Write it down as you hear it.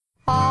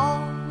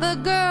the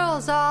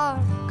girls are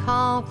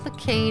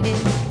complicated.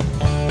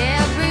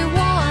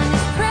 Everyone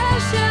is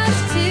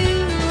precious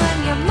too,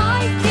 and you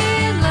might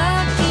get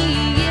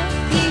lucky if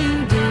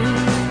you do.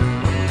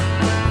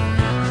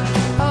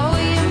 Oh,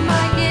 you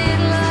might get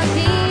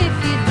lucky if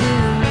you do.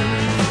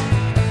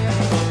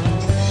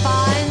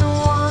 Find the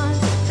one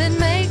that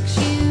makes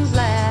you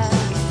laugh.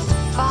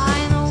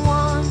 Find the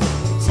one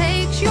that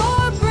takes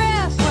your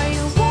breath, where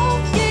you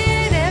won't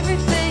get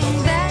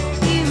everything that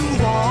you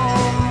want.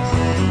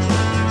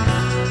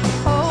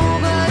 Oh,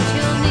 but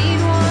you'll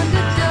need one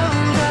to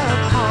dote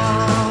upon.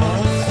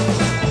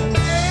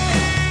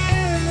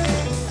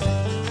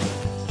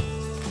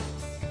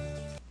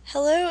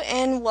 Hello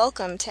and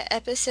welcome to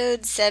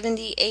episode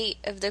 78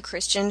 of the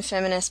Christian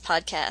Feminist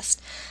podcast.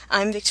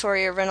 I'm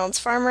Victoria Reynolds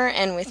Farmer,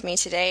 and with me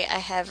today I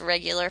have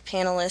regular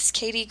panelists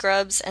Cady,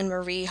 Grubbs, and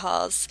Marie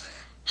Hause.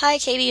 Hi,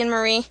 Cady and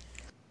Marie.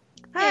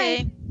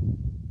 Hi.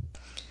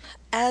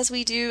 As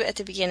we do at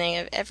the beginning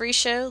of every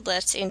show,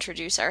 let's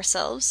introduce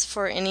ourselves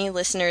for any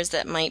listeners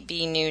that might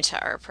be new to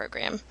our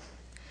program.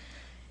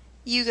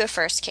 You go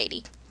first,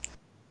 Cady.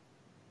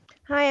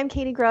 Hi, I'm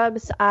Cady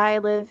Grubbs. I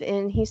live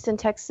in Houston,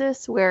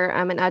 Texas, where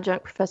I'm an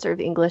adjunct professor of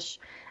English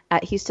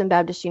at Houston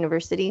Baptist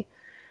University.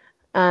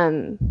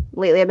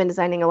 Lately, I've been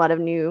designing a lot of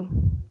new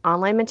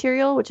online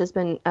material, which has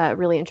been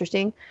really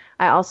interesting.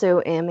 I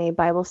also am a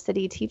Bible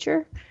study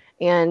teacher,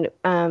 and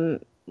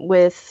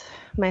with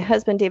my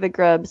husband, David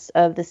Grubbs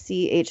of the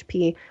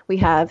CHP, we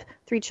have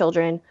 3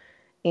 children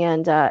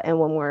and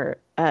one more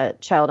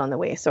child on the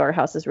way. So our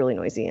house is really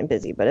noisy and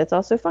busy, but it's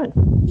also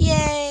fun.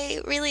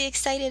 Yay! Really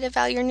excited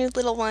about your new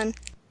little one.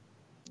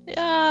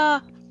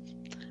 Yeah.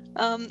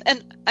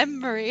 And I'm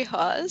Marie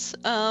Hause.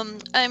 I'm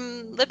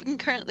living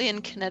currently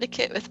in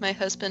Connecticut with my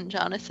husband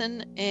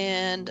Jonathan,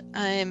 and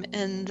I'm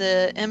in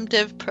the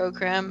MDiv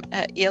program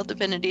at Yale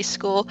Divinity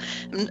School.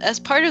 And as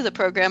part of the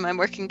program, I'm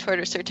working toward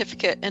a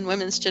certificate in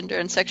women's gender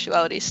and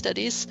sexuality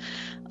studies.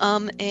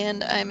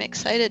 And I'm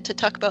excited to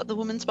talk about the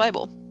Woman's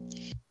Bible.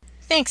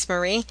 Thanks,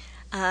 Marie.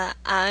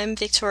 I'm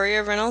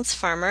Victoria Reynolds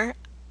Farmer.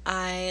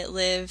 I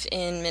live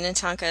in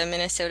Minnetonka,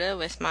 Minnesota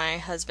with my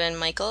husband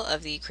Michael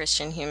of the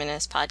Christian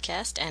Humanist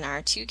podcast and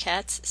our 2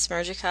 cats,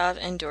 Smirjakov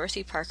and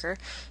Dorothy Parker,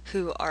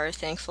 who are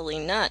thankfully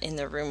not in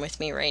the room with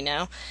me right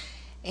now.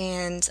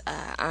 And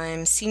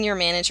I'm Senior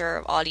Manager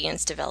of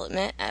Audience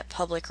Development at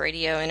Public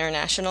Radio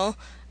International,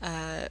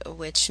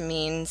 which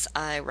means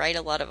I write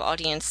a lot of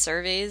audience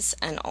surveys,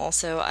 and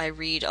also I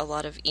read a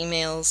lot of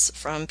emails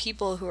from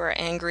people who are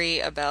angry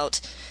about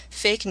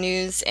fake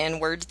news and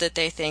words that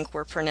they think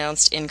were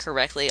pronounced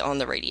incorrectly on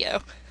the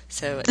radio.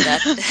 So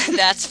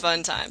that's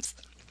fun times.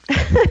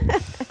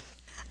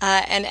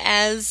 And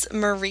as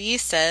Marie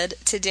said,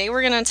 today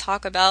we're going to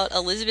talk about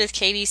Elizabeth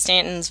Cady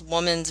Stanton's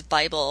Woman's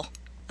Bible.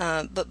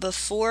 But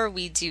before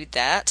we do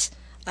that,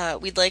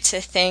 we'd like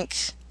to thank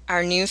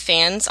our new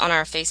fans on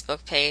our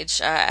Facebook page.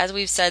 As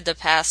we've said the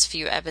past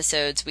few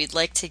episodes, we'd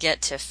like to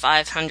get to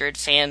 500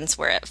 fans.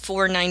 We're at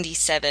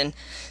 497.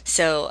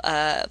 So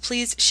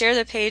please share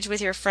the page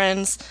with your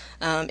friends.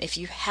 If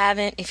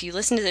you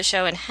listen to the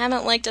show and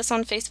haven't liked us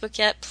on Facebook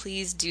yet,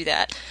 please do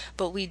that.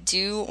 But we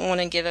do want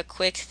to give a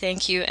quick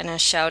thank you and a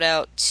shout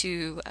out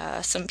to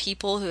some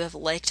people who have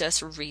liked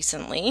us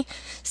recently.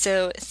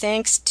 So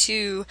thanks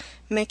to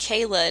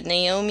Michaela,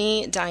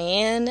 Naomi,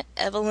 Diane,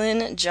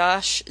 Evelyn,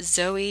 Josh,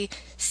 Zoe,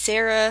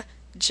 Sarah,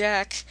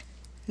 Jack,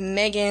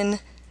 Megan,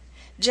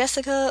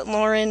 Jessica,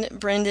 Lauren,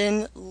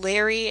 Brendan,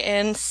 Larry,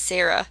 and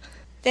Sarah.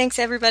 Thanks,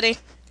 everybody.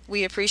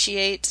 We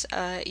appreciate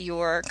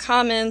your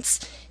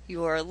comments,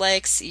 your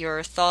likes,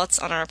 your thoughts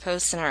on our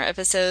posts and our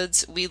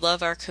episodes. We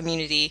love our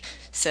community,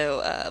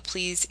 so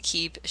please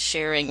keep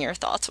sharing your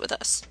thoughts with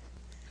us.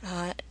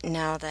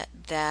 Now that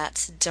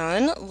that's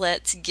done,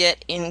 let's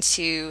get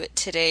into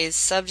today's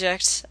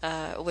subject,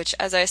 which,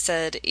 as I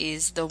said,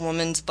 is the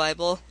Woman's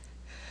Bible,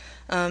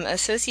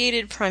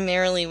 associated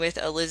primarily with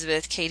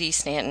Elizabeth Cady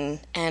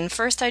Stanton. And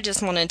first, I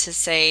just wanted to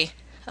say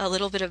a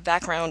little bit of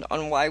background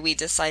on why we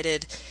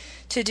decided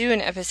to do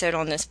an episode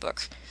on this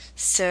book.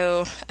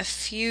 So, a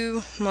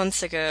few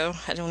months ago,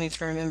 I don't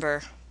even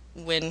remember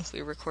when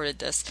we recorded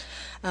this,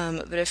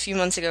 but a few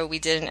months ago we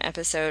did an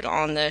episode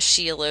on the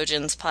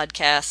Sheologians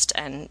podcast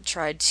and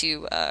tried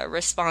to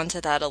respond to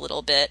that a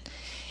little bit,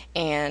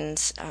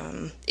 and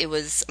it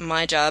was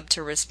my job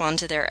to respond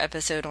to their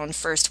episode on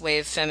first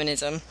wave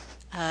feminism.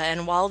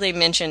 And while they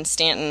mentioned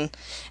Stanton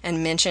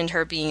and mentioned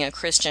her being a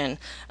Christian,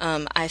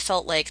 I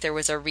felt like there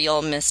was a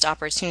real missed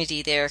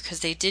opportunity there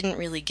because they didn't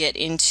really get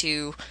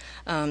into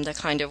the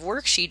kind of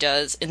work she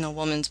does in the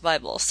Woman's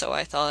Bible. So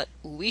I thought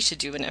we should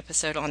do an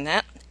episode on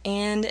that,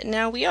 and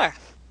now we are.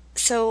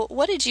 So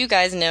what did you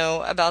guys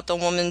know about the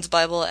Woman's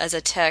Bible as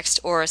a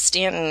text or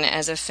Stanton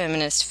as a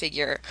feminist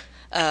figure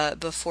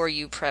before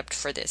you prepped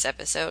for this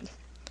episode?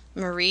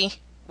 Marie,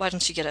 why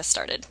don't you get us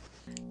started?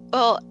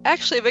 Well,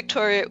 actually,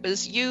 Victoria, it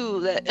was you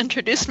that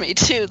introduced me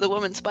to the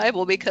Woman's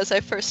Bible because I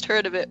first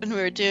heard of it when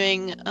we were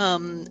doing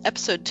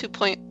episode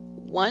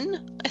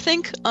 2.1, I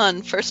think,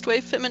 on first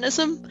wave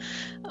feminism.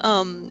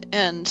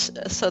 And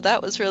so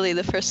that was really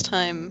the first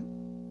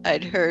time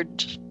I'd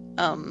heard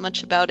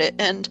much about it.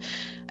 And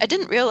I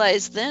didn't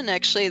realize then,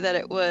 actually, that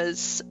it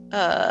was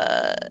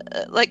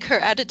like her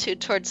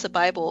attitude towards the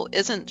Bible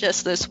isn't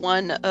just this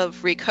one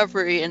of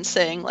recovery and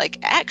saying, like,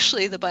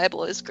 actually, the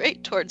Bible is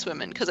great towards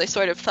women, because I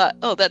sort of thought,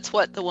 oh, that's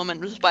what the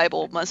woman's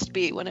Bible must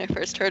be when I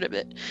first heard of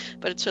it.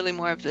 But it's really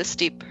more of this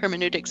deep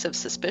hermeneutics of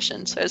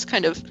suspicion. So I was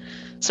kind of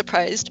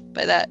surprised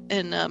by that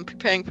in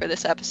preparing for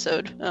this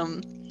episode.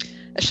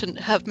 I shouldn't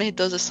have made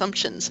those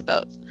assumptions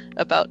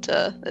about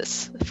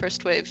this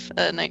first wave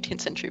 19th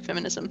century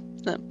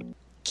feminism.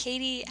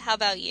 Cady, how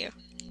about you?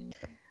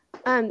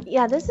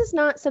 Yeah, this is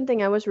not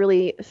something I was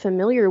really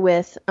familiar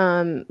with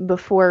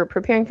before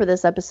preparing for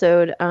this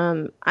episode.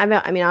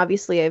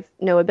 Obviously, I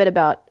know a bit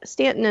about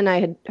Stanton, and I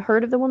had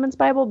heard of the Woman's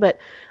Bible, but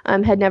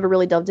had never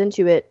really delved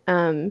into it,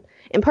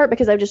 in part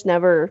because I've just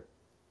never,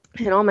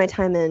 in all my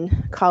time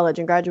in college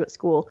and graduate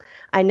school,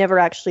 I never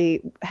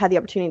actually had the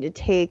opportunity to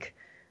take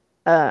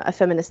a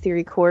feminist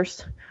theory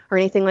course or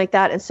anything like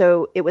that, and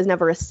so it was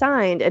never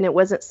assigned, and it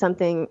wasn't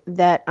something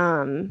that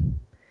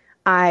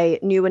I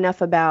knew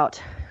enough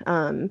about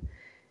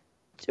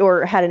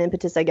or had an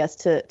impetus, I guess,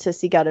 to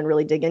seek out and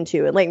really dig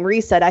into. And like Marie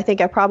said, I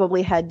think I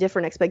probably had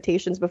different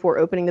expectations before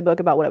opening the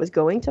book about what I was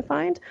going to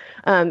find.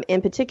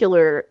 In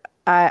particular,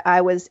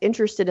 I was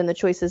interested in the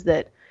choices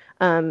that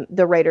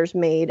the writers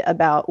made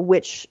about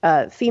which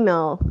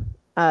female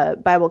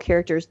Bible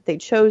characters they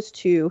chose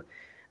to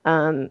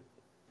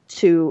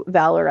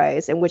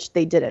valorize and which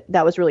they didn't.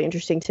 That was really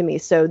interesting to me.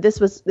 So this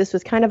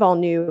was kind of all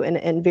new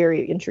and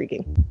very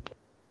intriguing.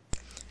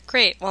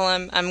 Great.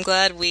 Well, I'm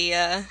glad we.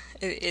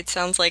 It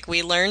sounds like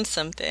we learned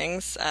some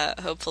things.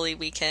 Hopefully,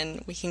 we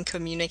can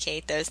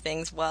communicate those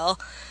things well.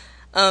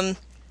 I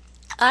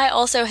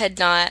also had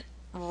not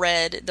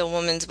read the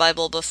Woman's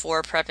Bible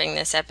before prepping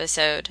this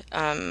episode.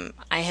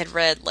 I had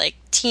read like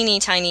teeny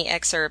tiny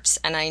excerpts,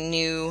 and I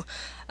knew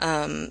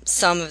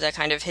some of the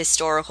kind of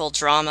historical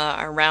drama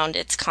around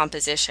its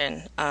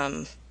composition,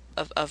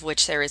 of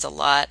which there is a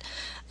lot.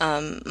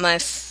 My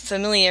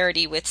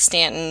familiarity with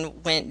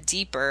Stanton went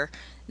deeper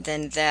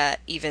than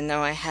that, even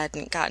though I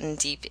hadn't gotten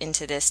deep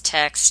into this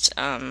text.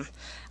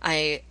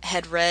 I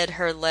had read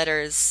her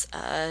letters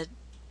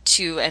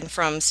to and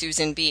from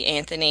Susan B.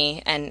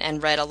 Anthony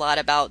and read a lot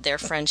about their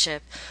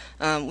friendship,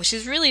 which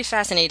is really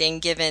fascinating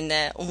given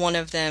that one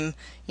of them,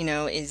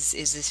 is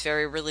this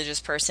very religious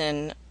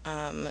person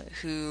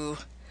who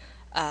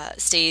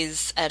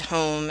stays at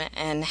home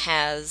and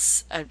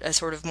has a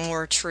sort of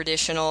more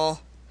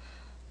traditional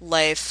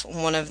life.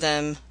 One of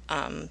them,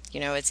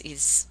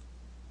 he's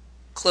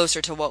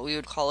closer to what we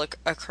would call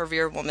a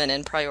career woman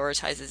and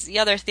prioritizes the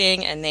other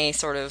thing, and they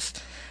sort of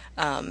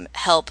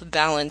help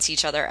balance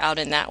each other out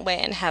in that way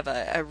and have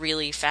a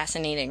really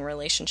fascinating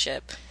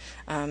relationship.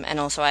 And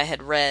also I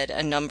had read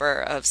a number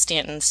of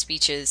Stanton's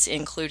speeches,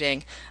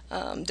 including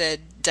the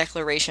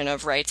Declaration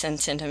of Rights and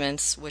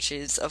Sentiments, which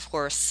is, of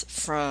course,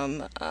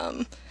 from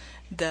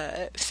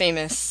the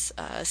famous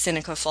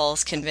Seneca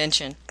Falls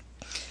Convention.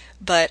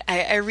 But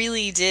I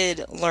really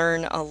did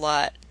learn a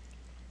lot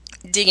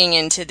digging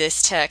into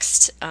this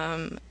text,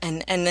 and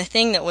the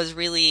thing that was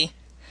really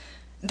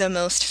the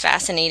most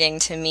fascinating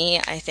to me,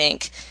 I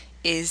think,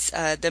 is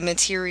the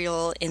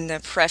material in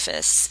the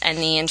preface and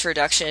the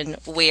introduction,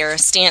 where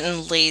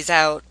Stanton lays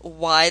out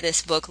why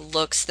this book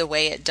looks the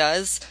way it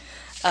does.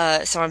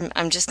 So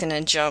I'm just going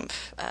to jump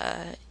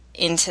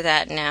into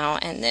that now,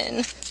 and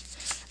then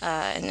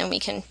we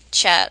can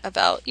chat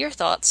about your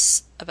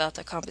thoughts about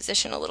the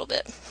composition a little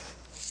bit.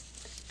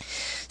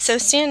 So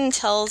Stanton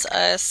tells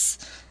us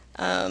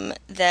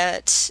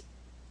that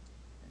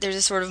there's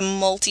a sort of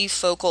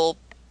multifocal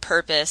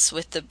purpose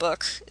with the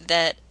book,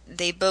 that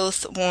they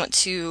both want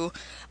to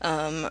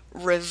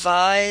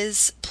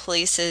revise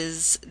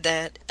places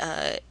that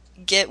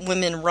get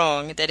women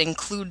wrong, that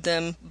include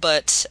them,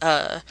 but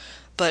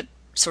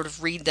sort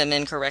of read them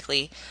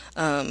incorrectly,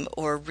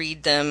 or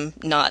read them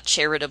not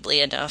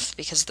charitably enough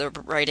because the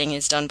writing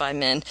is done by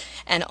men,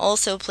 and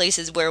also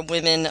places where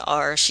women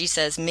are, she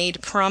says,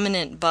 made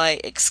prominent by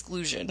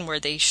exclusion, where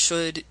they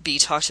should be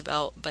talked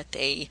about, but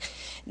they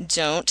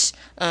don't.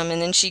 And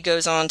then she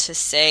goes on to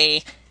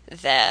say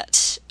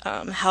that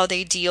how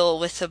they deal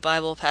with the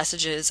Bible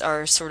passages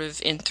are sort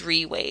of in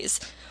three ways.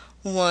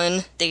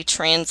 One, they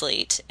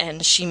translate,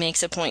 and she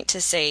makes a point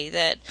to say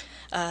that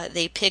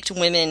they picked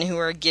women who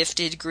are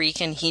gifted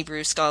Greek and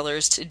Hebrew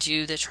scholars to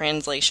do the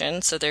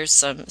translation, so there's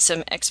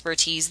some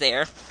expertise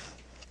there.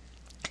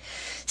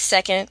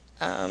 Second,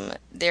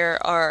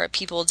 there are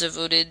people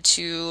devoted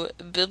to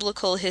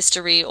biblical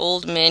history,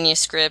 old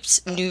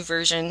manuscripts, new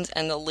versions,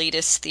 and the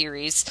latest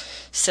theories.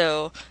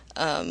 So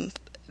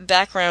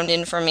background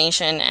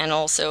information and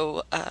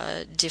also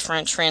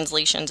different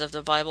translations of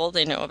the Bible.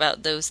 They know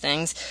about those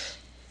things.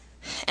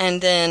 And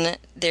then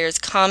there's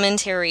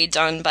commentary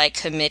done by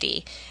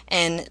committee.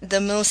 And the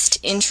most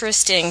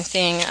interesting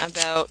thing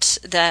about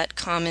that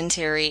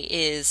commentary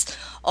is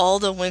all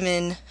the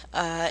women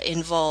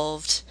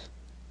involved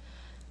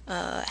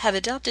have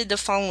adopted the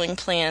following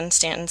plan,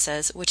 Stanton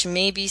says, which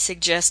may be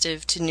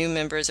suggestive to new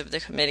members of the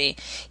committee.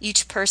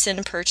 Each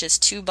person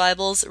purchased 2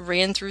 Bibles,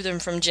 ran through them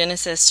from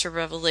Genesis to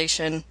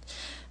Revelation,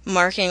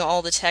 marking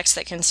all the texts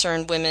that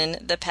concerned women.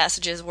 The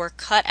passages were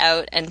cut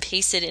out and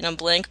pasted in a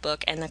blank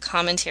book, and the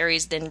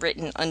commentaries then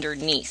written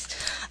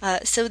underneath.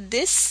 So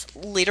this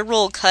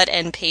literal cut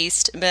and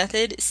paste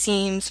method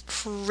seems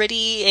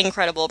pretty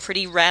incredible,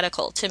 pretty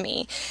radical to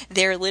me.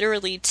 They're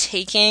literally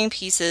taking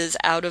pieces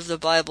out of the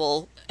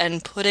Bible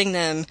and putting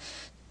them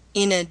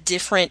in a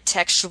different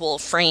textual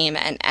frame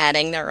and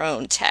adding their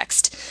own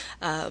text.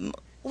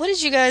 What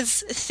did you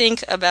guys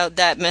think about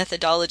that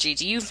methodology?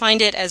 Do you find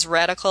it as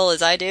radical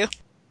as I do?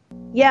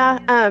 Yeah,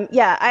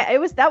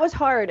 that was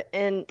hard,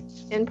 and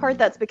in part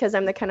that's because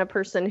I'm the kind of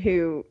person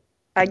who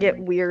I get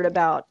weird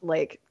about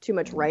like too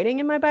much writing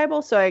in my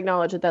Bible, so I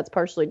acknowledge that that's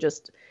partially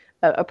just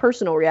a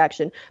personal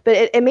reaction. But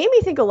it made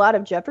me think a lot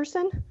of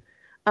Jefferson,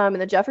 in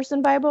the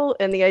Jefferson Bible,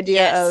 and the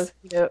idea of,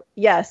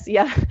 yes,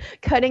 yeah,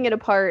 cutting it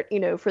apart,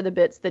 for the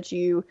bits that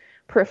you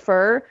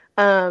prefer.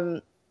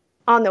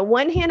 On the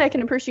one hand, I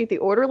can appreciate the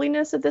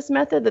orderliness of this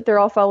method, that they're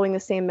all following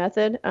the same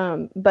method.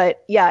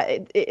 But yeah,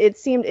 it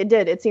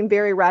seemed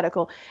very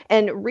radical.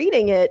 And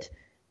reading it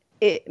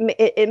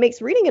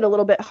makes reading it a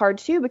little bit hard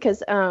too,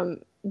 because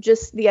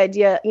just the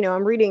idea,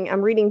 I'm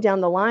reading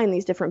down the line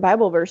these different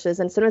Bible verses,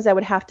 and sometimes I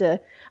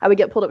would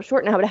get pulled up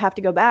short, and I would have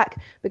to go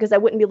back because I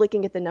wouldn't be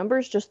looking at the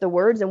numbers, just the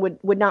words, and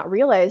would not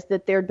realize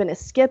that there'd been a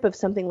skip of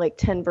something like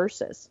 10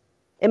 verses.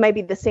 It might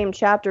be the same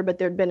chapter, but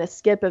there'd been a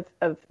skip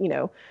of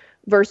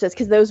verses,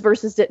 because those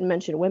verses didn't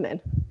mention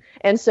women,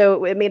 and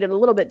so it made it a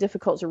little bit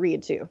difficult to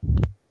read too.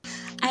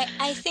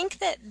 I think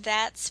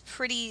that's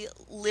pretty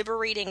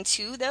liberating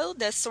too, though,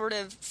 the sort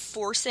of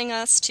forcing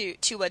us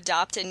to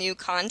adopt a new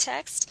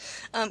context,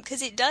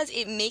 because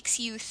it makes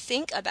you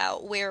think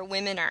about where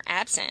women are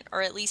absent,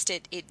 or at least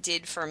it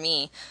did for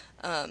me.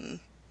 I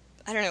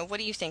don't know, what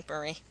do you think,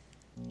 Marie?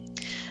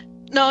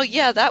 No,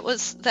 yeah,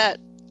 that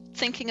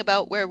thinking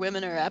about where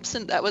women are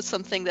absent, that was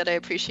something that I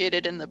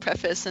appreciated in the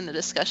preface and the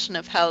discussion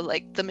of how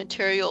like the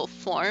material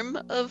form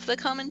of the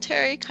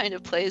commentary kind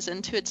of plays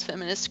into its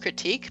feminist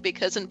critique,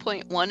 because in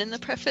point 1 in the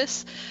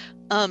preface,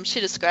 she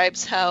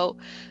describes how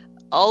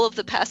all of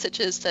the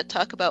passages that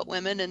talk about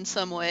women in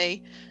some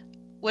way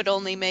would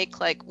only make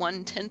like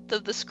 1/10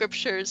 of the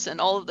scriptures,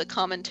 and all of the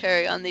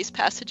commentary on these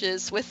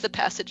passages with the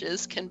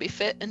passages can be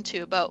fit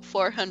into about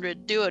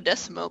 400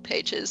 duodecimo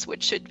pages,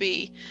 which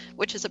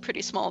is a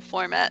pretty small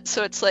format.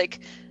 So it's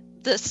like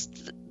this,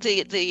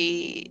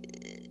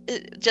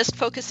 just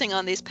focusing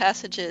on these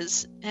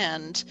passages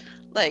and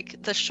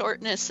like the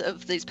shortness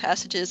of these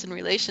passages in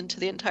relation to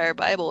the entire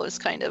Bible is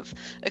kind of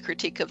a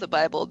critique of the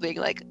Bible, being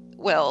like,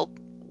 well,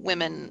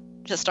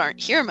 women just aren't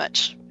here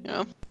much,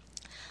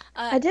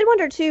 I did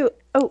wonder too.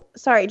 Oh,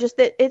 sorry. Just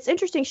that it's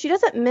interesting. She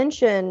doesn't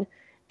mention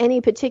any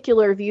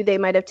particular view they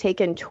might have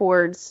taken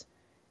towards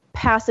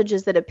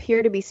passages that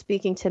appear to be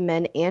speaking to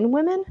men and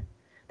women.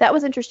 That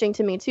was interesting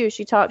to me too.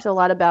 She talks a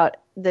lot about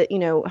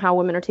how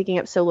women are taking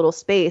up so little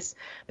space,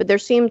 but there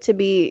seem to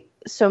be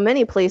so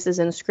many places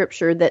in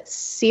Scripture that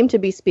seem to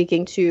be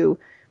speaking to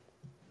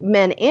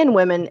men and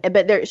women.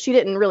 But she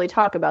didn't really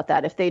talk about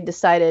that. If they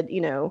decided,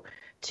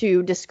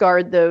 to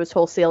discard those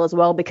wholesale as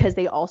well because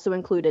they also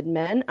included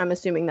men, I'm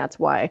assuming that's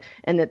why,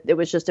 and that it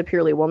was just a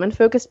purely woman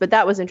focused. But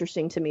that was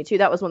interesting to me too.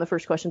 That was one of the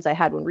first questions I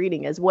had when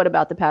reading, is what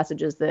about the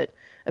passages that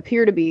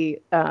appear to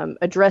be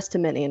addressed to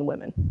men and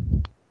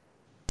women?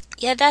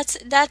 Yeah, that's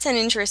an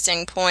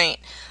interesting point.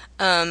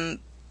 I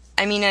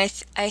mean, I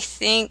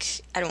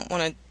think, I don't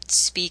want to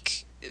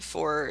speak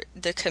for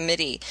the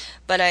committee,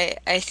 but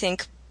I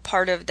think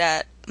part of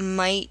that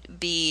might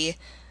be,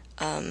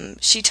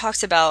 she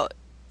talks about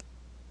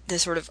the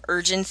sort of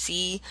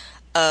urgency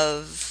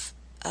of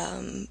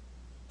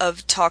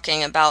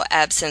talking about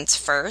absence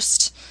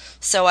first.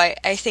 So I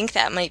think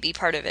that might be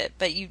part of it.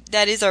 But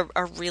that is a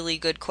really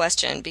good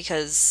question,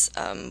 because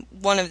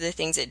one of the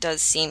things it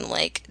does seem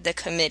like the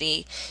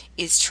committee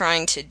is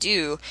trying to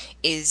do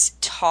is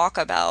talk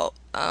about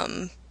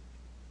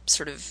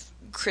sort of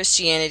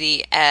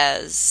Christianity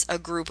as a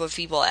group of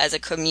people, as a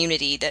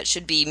community that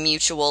should be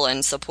mutual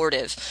and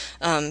supportive.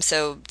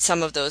 So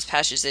some of those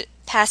passages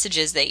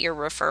that you're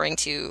referring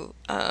to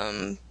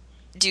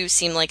do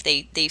seem like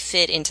they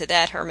fit into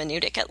that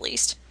hermeneutic, at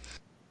least.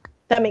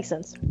 That makes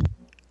sense.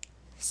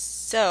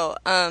 So,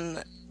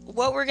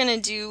 what we're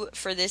going to do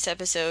for this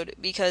episode,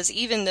 because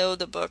even though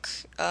the book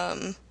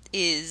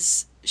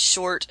is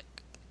short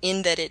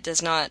in that it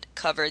does not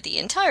cover the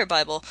entire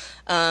Bible,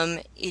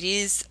 it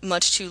is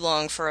much too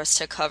long for us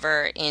to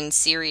cover in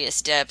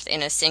serious depth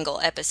in a single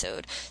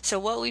episode. So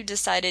what we've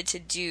decided to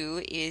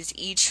do is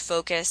each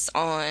focus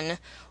on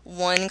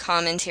one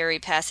commentary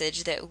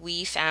passage that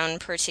we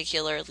found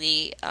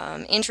particularly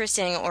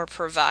interesting or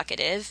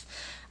provocative.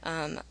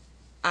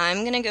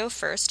 I'm going to go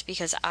first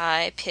because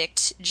I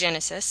picked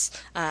Genesis.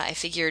 I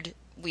figured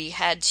we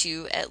had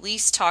to at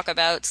least talk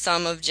about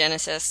some of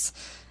Genesis,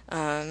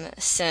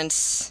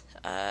 since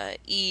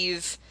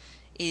Eve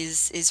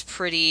is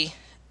pretty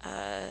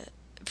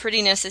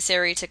pretty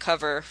necessary to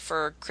cover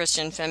for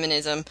Christian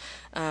feminism,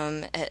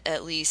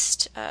 at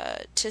least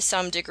to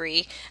some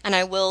degree. And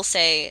I will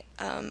say,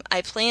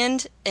 I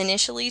planned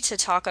initially to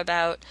talk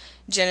about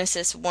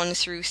Genesis 1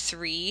 through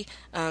 3,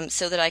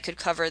 so that I could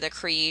cover the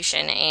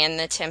creation and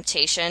the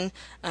temptation.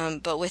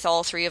 But with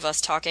all three of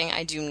us talking,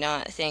 I do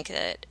not think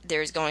that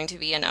there's going to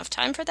be enough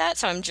time for that.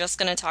 So I'm just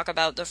going to talk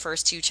about the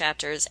first two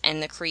chapters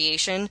and the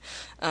creation.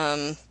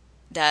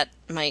 That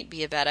might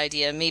be a bad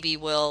idea. Maybe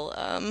we'll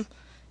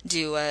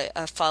do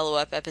a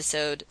follow-up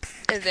episode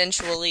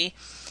eventually.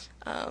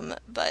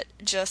 But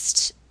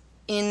just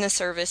in the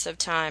service of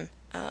time,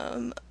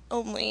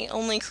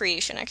 only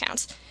creation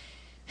accounts.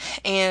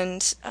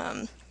 And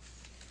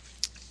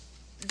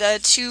the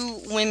two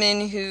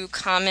women who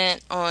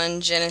comment on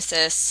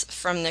Genesis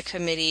from the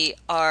committee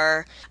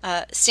are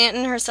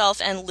Stanton herself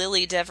and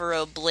Lily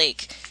Devereaux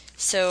Blake.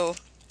 So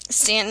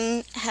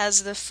Stanton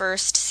has the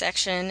first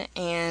section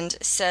and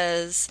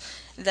says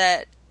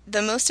that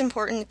the most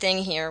important thing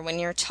here when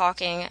you're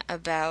talking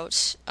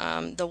about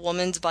the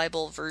Woman's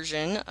Bible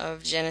version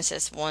of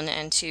Genesis 1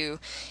 and 2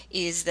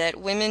 is that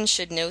women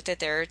should note that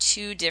there are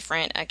two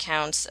different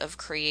accounts of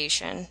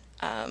creation.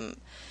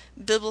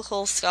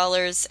 Biblical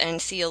scholars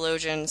and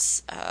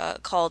theologians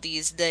call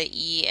these the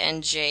E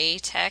and J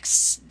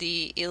texts,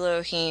 the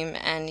Elohim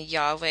and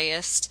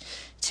Yahwehist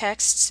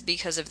texts,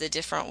 because of the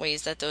different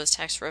ways that those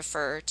texts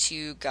refer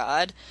to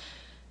God.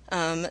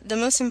 The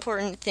most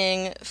important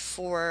thing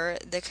for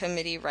the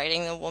committee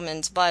writing the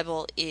Woman's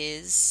Bible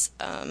is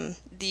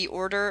the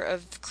order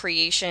of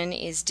creation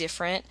is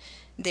different.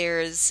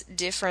 There's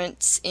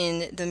difference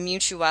in the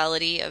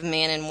mutuality of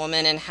man and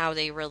woman and how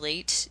they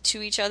relate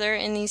to each other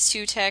in these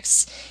two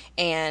texts,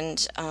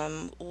 and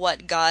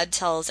what God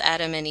tells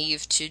Adam and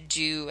Eve to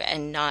do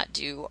and not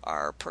do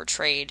are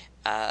portrayed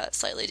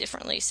slightly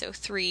differently. So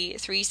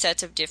three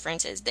sets of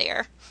differences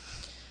there.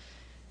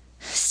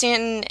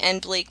 Stanton and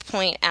Blake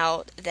point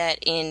out that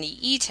in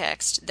the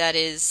E-text, that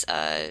is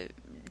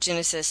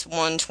Genesis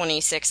 1,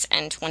 26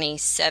 and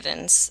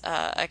 27's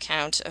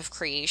account of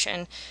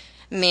creation,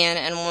 man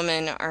and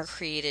woman are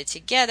created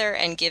together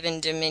and given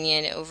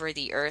dominion over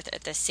the earth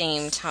at the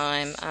same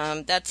time.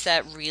 That's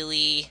that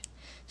really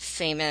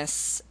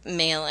famous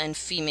male and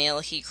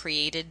female he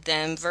created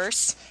them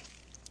verse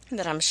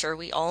that I'm sure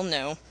we all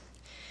know.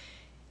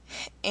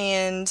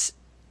 And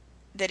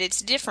that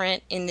it's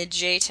different in the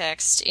J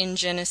text in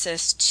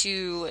Genesis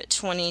 2,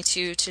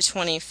 22 to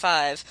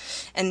 25.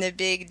 And the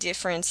big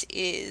difference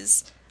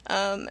is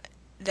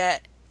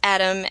that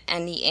Adam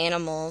and the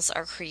animals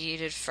are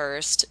created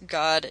first.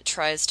 God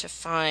tries to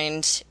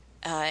find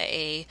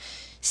a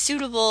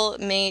suitable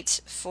mate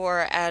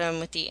for Adam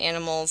with the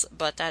animals,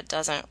 but that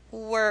doesn't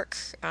work.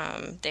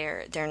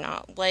 They're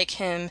not like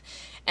him.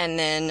 And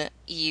then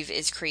Eve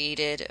is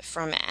created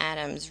from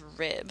Adam's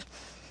rib.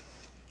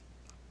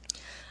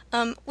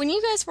 When you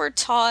guys were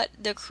taught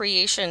the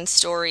creation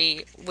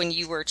story when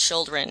you were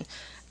children,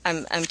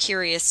 I'm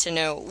curious to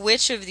know,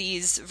 which of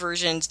these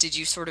versions did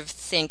you sort of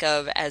think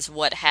of as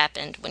what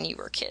happened when you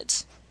were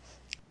kids?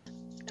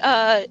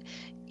 I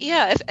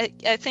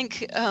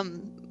think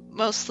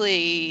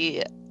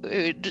mostly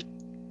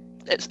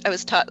I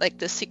was taught like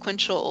the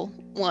sequential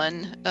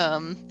one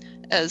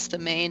as the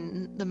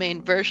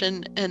main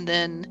version, and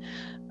then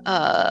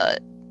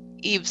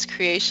Eve's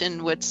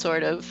creation would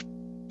sort of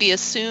be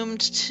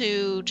assumed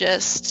to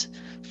just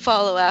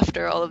follow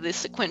after all of the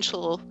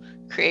sequential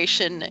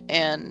creation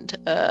and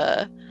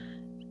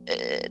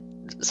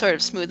sort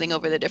of smoothing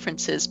over the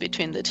differences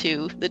between the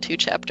two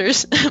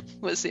chapters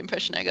was the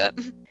impression I got.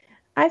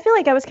 I feel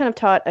like I was kind of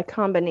taught a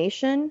combo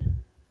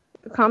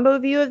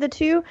view of the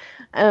two.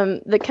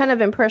 The kind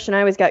of impression I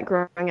always got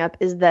growing up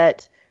is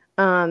that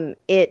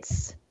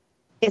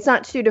it's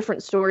not two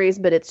different stories,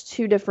 but it's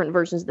two different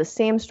versions of the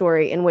same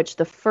story, in which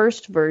the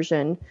first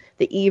version,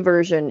 the E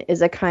version,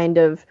 is a kind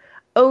of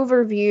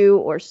overview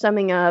or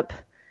summing up,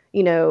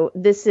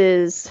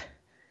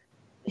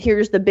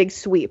 here's the big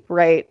sweep,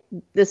 right?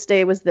 This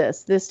day was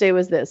this day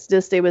was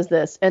this day was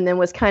this, and then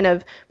was kind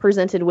of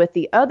presented with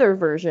the other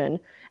version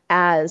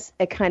as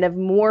a kind of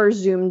more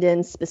zoomed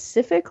in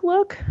specific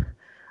look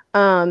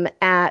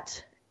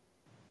at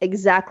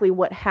exactly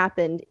what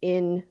happened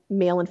in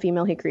male and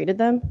female he created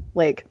them.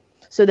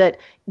 So that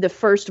the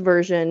first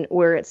version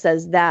where it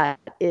says that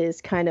is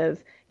kind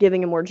of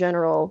giving a more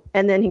general,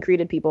 and then he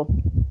created people.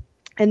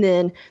 And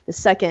then the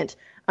second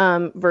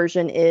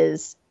version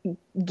is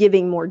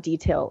giving more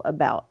detail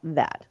about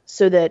that,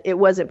 so that it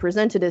wasn't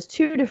presented as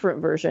two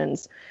different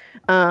versions,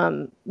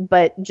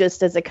 but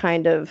just as a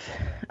kind of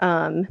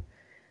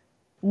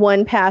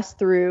one pass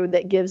through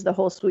that gives the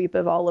whole sweep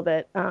of all of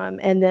it,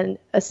 and then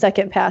a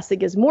second pass that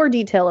gives more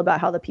detail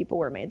about how the people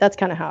were made. That's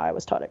kind of how I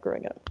was taught it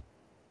growing up.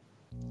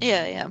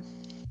 Yeah.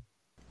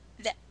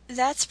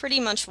 That's pretty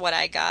much what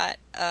I got,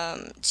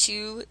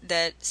 too,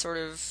 that sort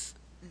of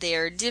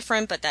they're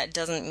different, but that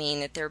doesn't mean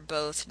that they're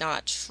both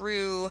not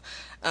true.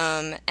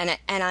 And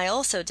I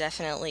also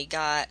definitely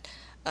got,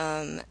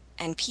 and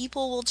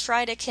people will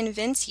try to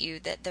convince you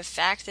that the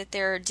fact that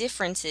there are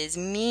differences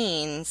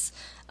means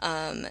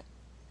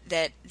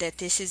that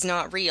this is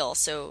not real,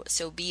 so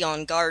be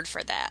on guard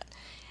for that.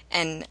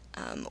 And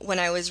when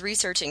I was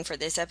researching for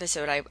this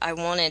episode, I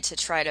wanted to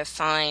try to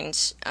find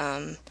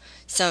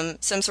some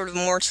sort of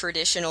more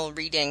traditional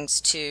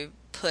readings to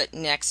put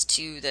next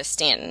to the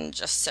Stanton,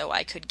 just so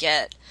I could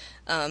get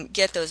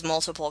those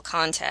multiple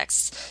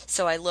contexts.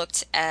 So I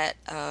looked at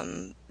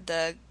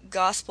the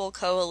Gospel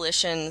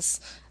Coalition's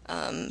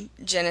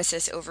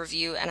Genesis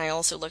overview, and I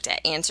also looked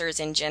at Answers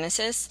in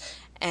Genesis.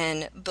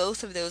 And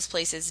both of those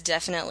places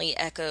definitely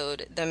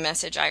echoed the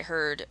message I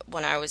heard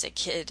when I was a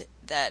kid,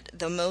 that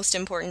the most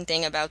important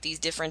thing about these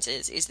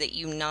differences is that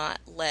you not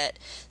let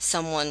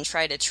someone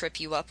try to trip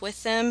you up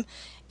with them,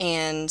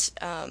 and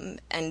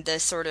the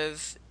sort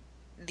of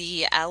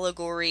the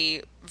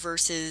allegory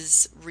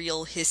versus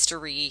real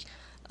history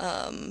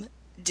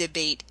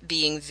debate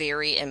being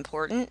very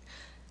important.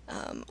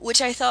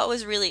 Which I thought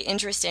was really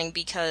interesting,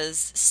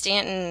 because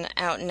Stanton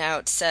out and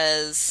out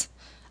says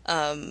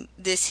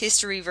this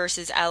history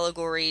versus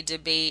allegory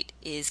debate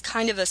is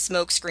kind of a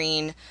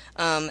smokescreen.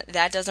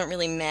 That doesn't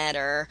really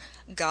matter.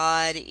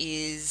 God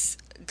is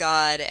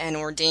God and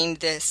ordained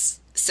this,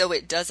 so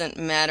it doesn't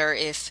matter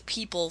if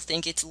people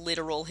think it's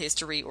literal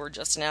history or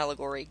just an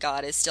allegory.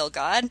 God is still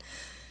God.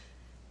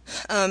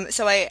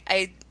 So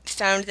I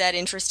found that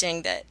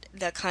interesting, that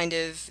the kind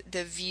of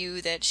the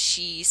view that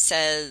she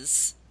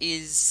says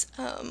is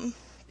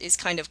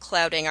kind of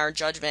clouding our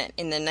judgment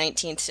in the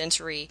 19th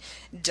century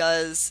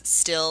does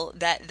still,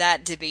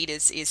 that debate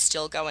is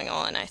still going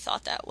on. I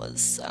thought that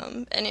was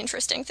an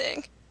interesting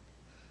thing.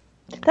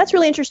 That's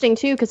really interesting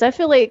too, because I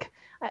feel like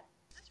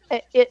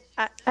it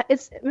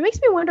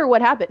makes me wonder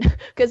what happened,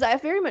 because I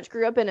very much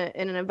grew up in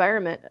an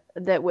environment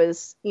that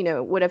was,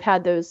 would have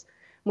had those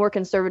more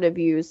conservative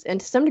views, and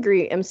to some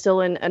degree am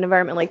still in an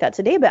environment like that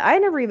today. But I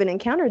never even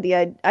encountered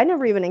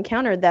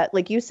that,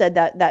 like you said,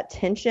 that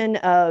tension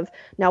of,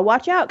 now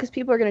watch out, because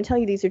people are going to tell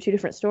you these are two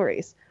different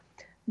stories.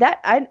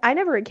 That I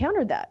never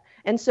encountered that.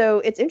 And so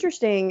it's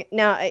interesting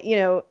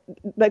now,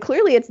 but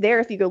clearly it's there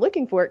if you go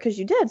looking for it, because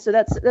you did. So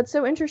that's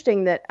so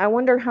interesting, that I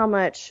wonder how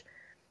much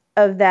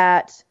of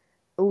that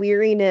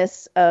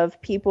leeriness of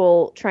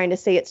people trying to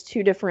say it's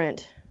two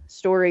different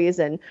stories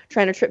and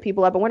trying to trip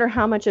people up, I wonder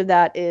how much of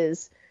that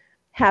is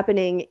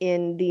happening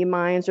in the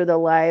minds or the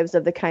lives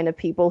of the kind of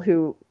people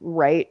who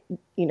write,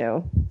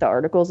 the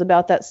articles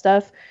about that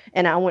stuff.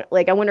 And I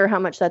wonder how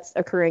much that's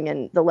occurring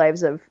in the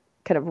lives of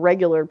kind of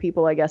regular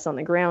people, I guess, on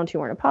the ground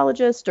who aren't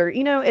apologists, or,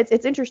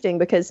 it's interesting,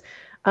 because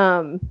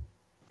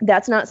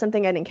that's not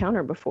something I'd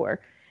encountered before.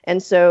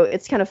 And so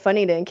it's kind of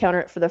funny to encounter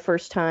it for the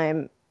first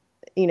time,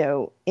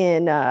 to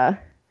encounter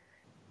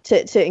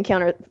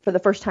it for the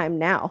first time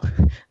now,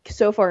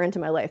 so far into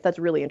my life. That's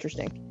really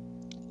interesting.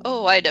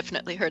 Oh, I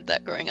definitely heard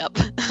that growing up.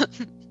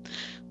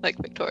 Like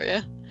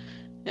Victoria.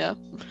 Yeah.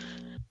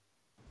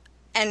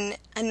 And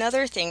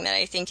another thing that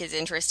I think is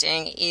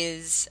interesting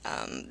is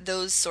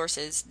those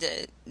sources,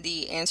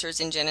 the Answers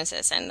in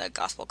Genesis and the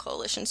Gospel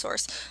Coalition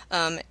source,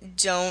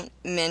 don't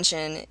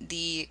mention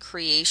the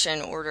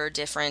creation order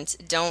difference,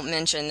 don't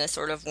mention the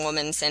sort of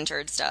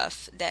woman-centered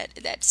stuff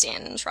that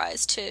Stanton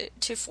tries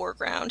to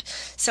foreground.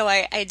 So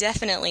I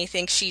definitely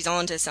think she's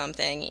onto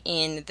something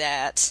in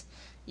that,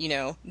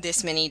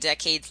 this many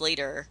decades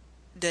later,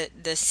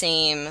 the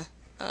same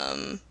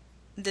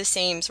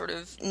sort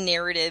of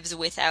narratives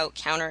without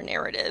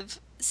counter-narrative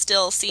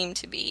still seem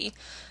to be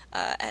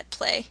at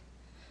play.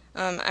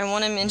 I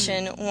want to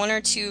mention one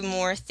or two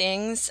more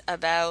things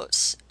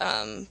about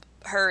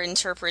her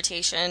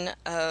interpretation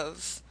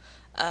of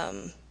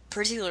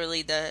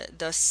particularly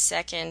the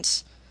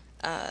second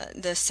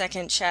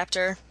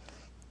chapter,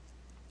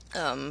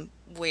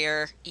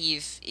 where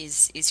Eve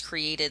is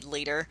created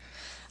later.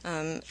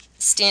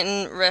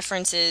 Stanton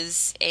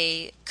references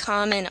a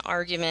common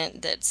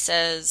argument that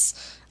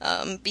says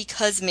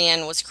because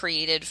man was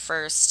created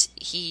first,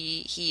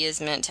 he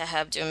is meant to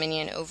have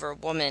dominion over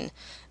woman,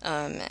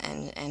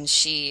 and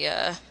she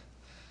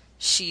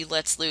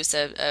lets loose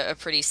a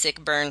pretty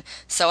sick burn.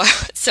 So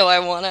I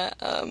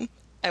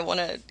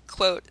wanna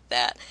quote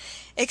that.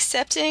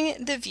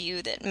 Accepting the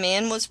view that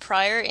man was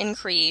prior in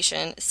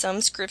creation,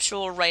 some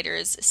scriptural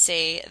writers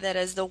say that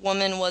as the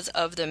woman was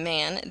of the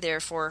man,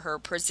 therefore her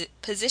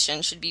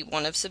position should be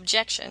one of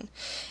subjection.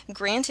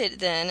 Granted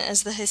then,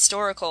 as the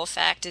historical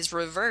fact is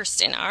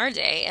reversed in our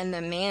day, and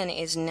the man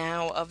is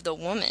now of the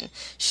woman,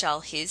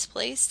 shall his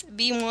place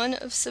be one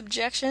of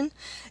subjection?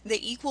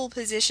 The equal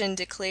position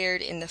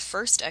declared in the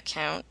first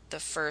account, the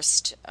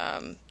first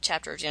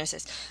chapter of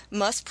Genesis,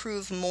 must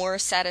prove more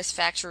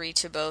satisfactory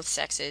to both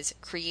sexes,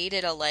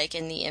 created alike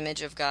in the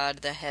image of God,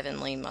 the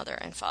heavenly mother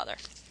and father.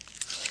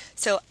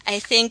 So I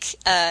think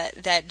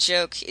that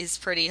joke is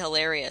pretty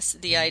hilarious.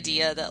 The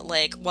idea that,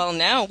 like, well,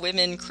 now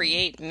women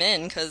create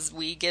men because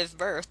we give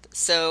birth.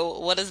 So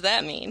what does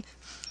that mean?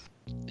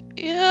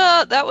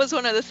 Yeah, that was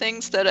one of the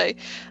things that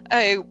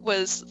I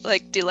was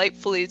like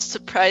delightfully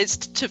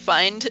surprised to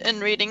find in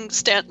reading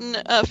Stanton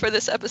for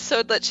this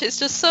episode, that she's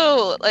just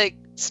so like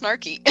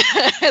snarky.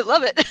 I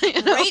love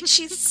it. Right?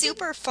 She's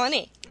super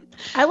funny.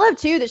 I love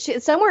too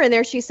that somewhere in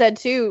there she said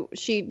too,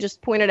 she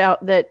just pointed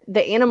out that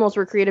the animals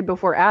were created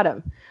before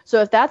Adam.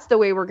 So if that's the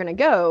way we're going to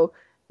go,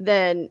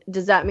 then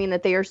does that mean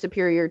that they are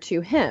superior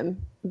to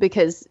him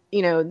because,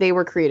 they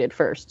were created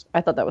first?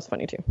 I thought that was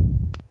funny too.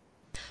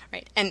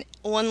 Right. And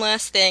one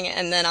last thing,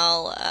 and then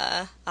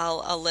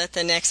I'll let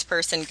the next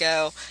person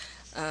go.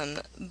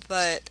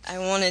 But I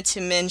wanted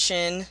to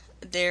mention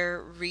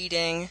their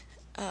reading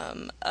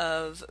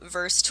of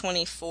verse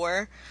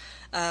 24.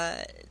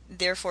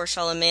 Therefore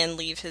shall a man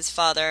leave his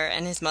father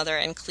and his mother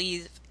and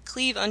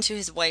cleave unto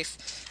his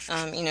wife.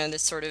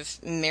 This sort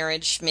of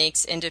marriage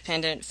makes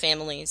independent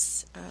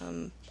families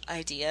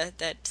idea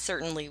that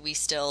certainly we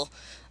still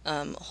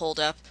hold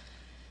up.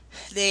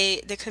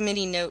 The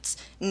committee notes,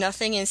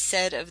 nothing is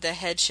said of the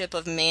headship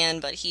of man,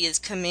 but he is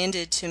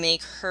commanded to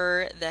make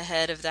her the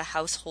head of the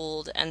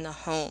household and the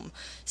home.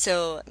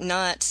 So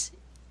not,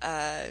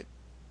 man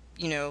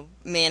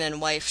and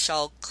wife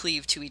shall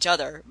cleave to each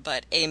other,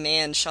 but a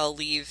man shall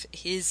leave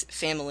his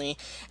family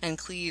and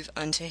cleave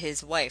unto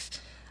his wife.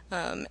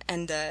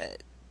 And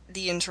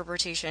the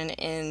interpretation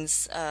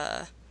ends,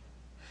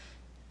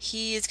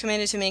 he is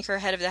commanded to make her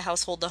head of the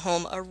household, the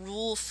home, a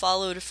rule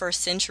followed for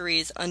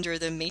centuries under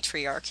the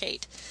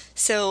matriarchate.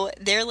 So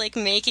they're like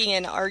making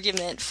an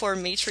argument for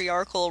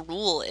matriarchal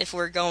rule if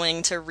we're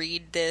going to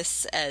read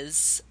this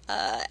as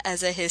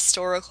a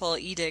historical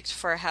edict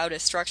for how to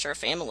structure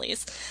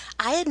families.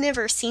 I had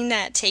never seen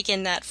that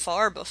taken that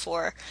far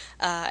before.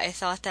 I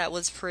thought that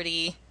was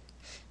pretty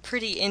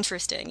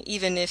interesting,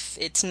 even if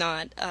it's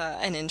not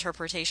an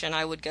interpretation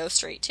I would go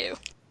straight to.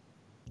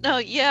 No,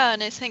 yeah,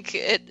 and I think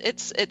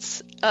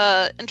it's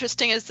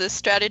interesting as the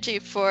strategy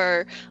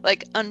for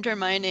like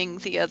undermining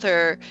the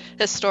other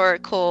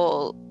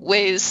historical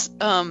ways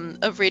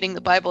of reading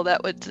the Bible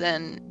that would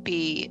then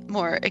be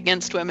more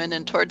against women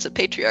and towards a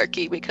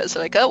patriarchy, because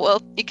they're like, oh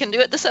well, you can do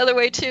it this other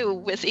way too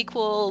with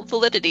equal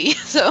validity.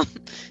 So,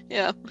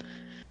 yeah.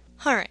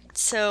 All right.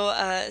 So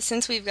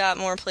since we've got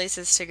more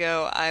places to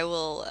go, I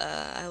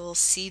will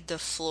cede the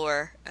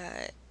floor.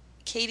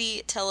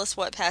 Cady, tell us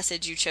what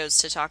passage you chose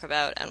to talk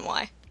about and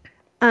why.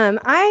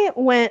 I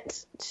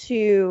went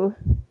to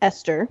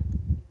Esther,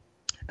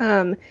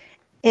 and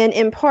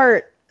in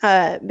part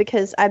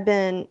because I've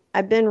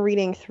been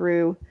reading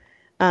through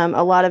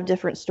a lot of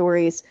different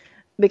stories,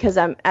 because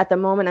I'm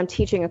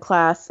teaching a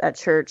class at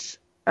church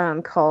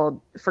called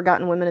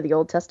Forgotten Women of the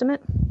Old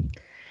Testament.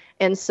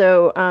 And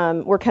so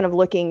we're kind of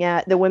looking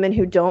at the women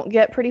who don't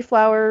get pretty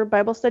flower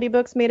Bible study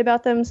books made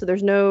about them. So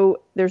there's no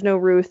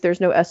Ruth,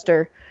 there's no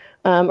Esther,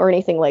 or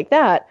anything like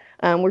that.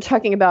 We're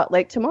talking about,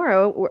 like,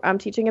 tomorrow I'm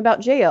teaching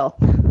about Jael,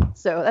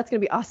 so that's gonna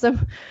be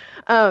awesome.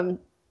 As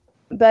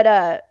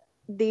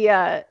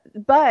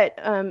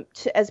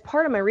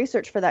part of my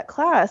research for that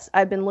class,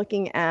 I've been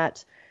looking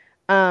at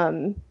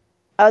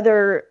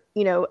other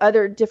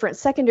different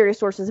secondary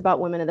sources about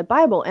women in the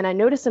Bible, and I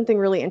noticed something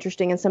really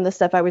interesting in some of the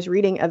stuff I was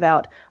reading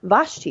about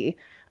Vashti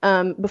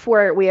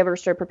before we ever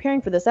started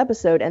preparing for this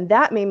episode, and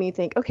that made me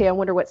think, okay, I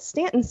wonder what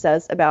Stanton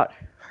says about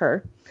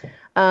her.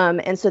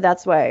 And so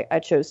that's why I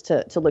chose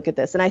to look at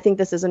this. And I think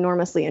this is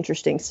enormously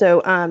interesting.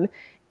 So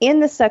in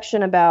the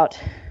section about,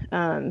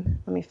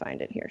 let me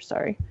find it here,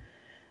 sorry.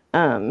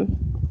 In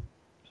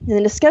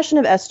the discussion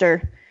of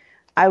Esther,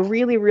 I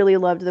really, really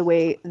loved the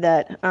way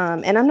that,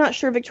 and I'm not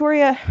sure,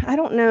 Victoria, I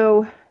don't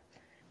know,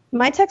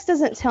 my text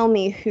doesn't tell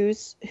me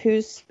who's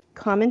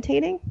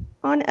commentating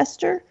on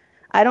Esther.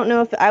 I don't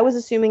know if, I was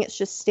assuming it's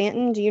just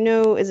Stanton. Do you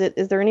know,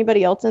 is there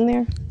anybody else in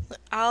there?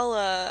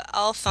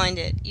 I'll find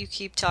it. You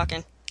keep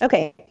talking.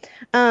 Okay.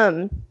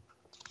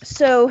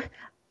 So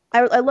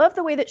I love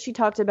the way that she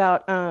talked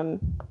about,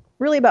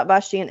 really about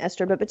Vashti and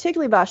Esther, but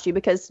particularly Vashti,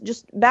 because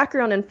just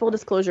background and full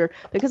disclosure,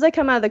 because I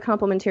come out of the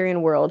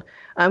complementarian world,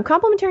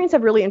 complementarians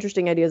have really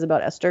interesting ideas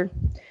about Esther.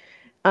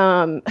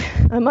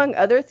 Among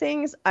other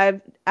things,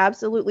 I've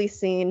absolutely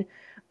seen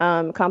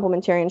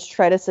complementarians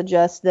try to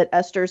suggest that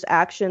Esther's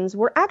actions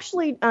were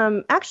actually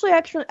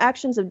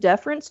actions of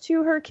deference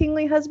to her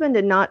kingly husband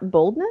and not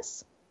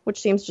boldness, which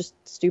seems just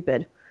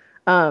stupid.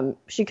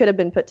 She could have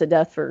been put to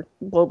death for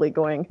boldly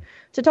going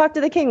to talk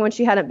to the king when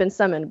she hadn't been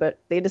summoned, but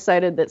they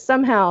decided that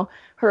somehow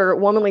her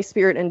womanly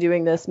spirit in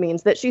doing this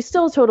means that she's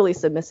still totally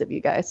submissive,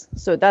 you guys.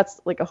 So that's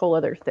like a whole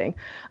other thing.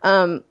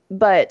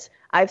 But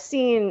I've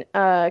seen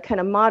kind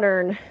of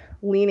modern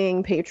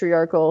leaning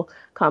patriarchal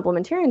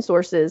complementarian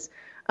sources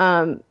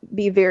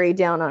be very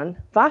down on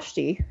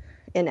Vashti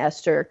in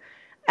Esther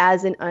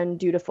as an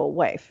undutiful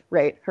wife,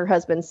 right? Her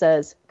husband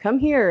says, come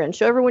here and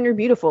show everyone you're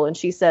beautiful. And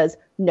she says,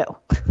 no.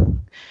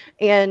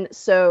 And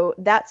so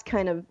that's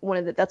kind of one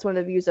of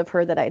the views of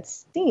her that I'd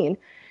seen.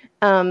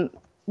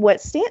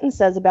 What Stanton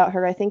says about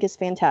her, I think, is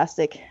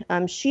fantastic.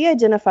 She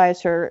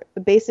identifies her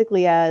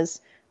basically as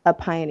a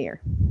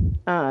pioneer.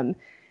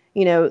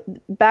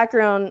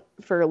 Background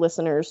for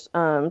listeners,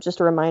 just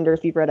a reminder,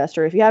 if you've read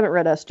Esther, if you haven't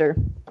read Esther,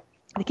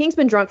 the king's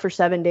been drunk for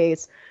 7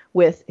 days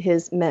with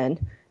his men,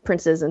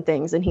 princes and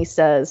things. And he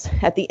says,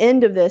 at the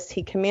end of this,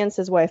 he commands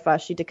his wife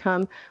Vashti to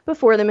come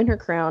before them in her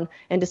crown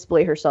and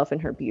display herself in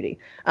her beauty.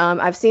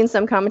 I've seen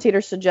some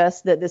commentators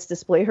suggest that this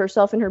display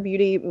herself in her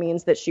beauty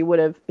means that he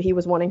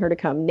was wanting her to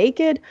come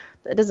naked.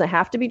 That doesn't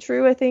have to be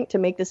true, I think, to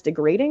make this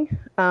degrading.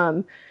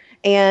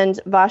 And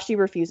Vashti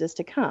refuses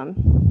to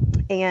come.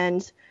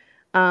 And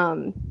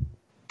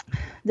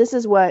this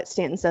is what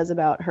Stanton says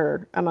about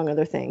her, among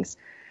other things.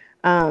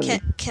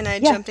 Can I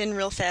jump in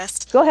real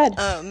fast? Go ahead.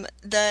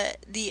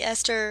 The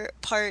Esther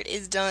part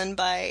is done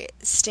by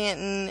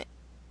Stanton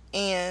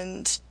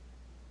and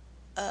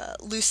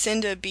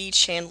Lucinda B.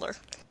 Chandler.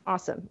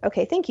 Awesome.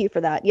 Okay, thank you for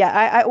that. Yeah,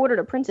 I ordered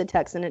a printed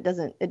text and it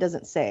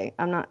doesn't say.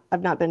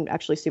 I've not been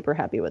actually super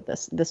happy with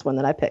this one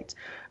that I picked.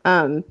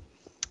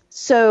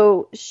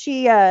 So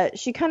she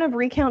kind of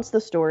recounts the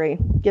story,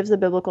 gives the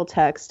biblical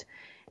text,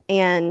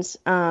 and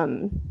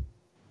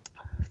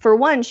for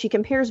one, she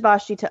compares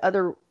Vashti to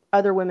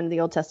other women in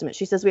the Old Testament.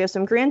 She says, we have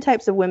some grand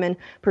types of women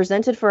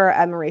presented for our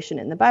admiration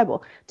in the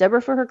Bible.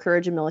 Deborah for her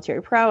courage and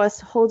military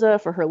prowess, Huldah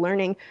for her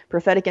learning,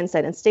 prophetic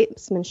insight and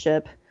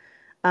statesmanship,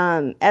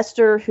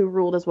 Esther, who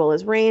ruled as well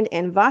as reigned,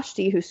 and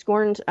Vashti, who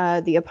scorned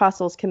the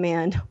apostles'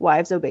 command,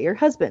 wives, obey your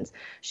husbands.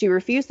 She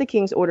refused the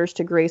king's orders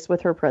to grace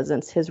with her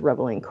presence his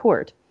reveling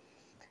court.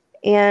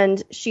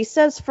 And she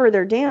says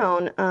further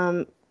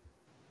down,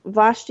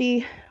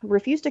 Vashti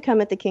refused to come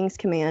at the king's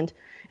command,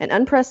 an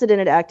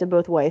unprecedented act of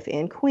both wife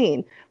and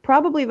queen.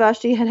 Probably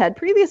Vashti had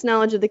previous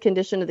knowledge of the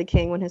condition of the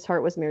king when his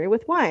heart was merry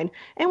with wine,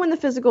 and when the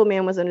physical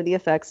man was under the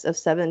effects of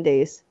 7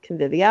 days'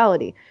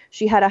 conviviality.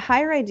 She had a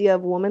higher idea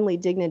of womanly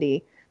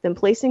dignity than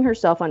placing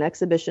herself on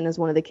exhibition as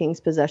one of the king's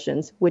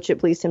possessions, which it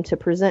pleased him to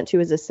present to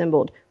his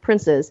assembled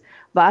princes.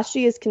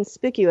 Vashti is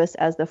conspicuous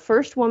as the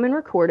first woman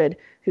recorded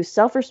whose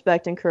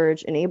self-respect and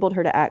courage enabled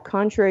her to act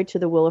contrary to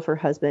the will of her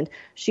husband.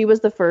 She was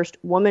the first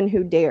woman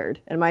who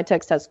dared, and my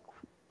text has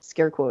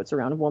scare quotes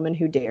around woman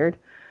who dared.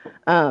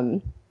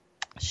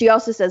 She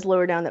also says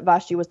lower down that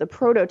Vashti was the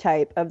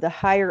prototype of the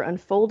higher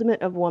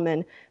unfoldment of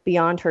woman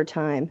beyond her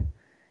time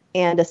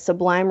and a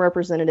sublime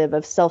representative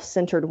of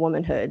self-centered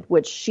womanhood,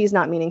 which she's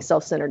not meaning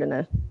self-centered in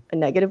a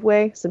negative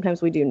way.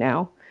 Sometimes we do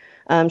now.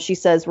 She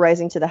says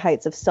rising to the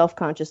heights of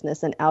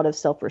self-consciousness and out of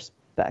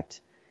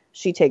self-respect.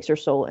 She takes her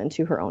soul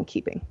into her own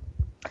keeping.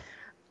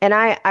 And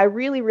I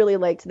really, really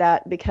liked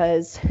that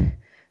because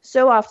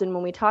so often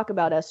when we talk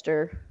about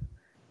Esther,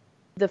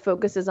 the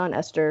focus is on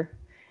Esther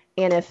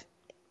and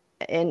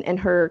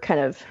her kind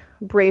of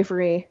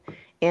bravery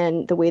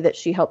and the way that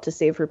she helped to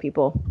save her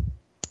people.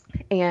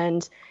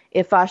 And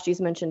if Vashti's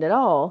mentioned at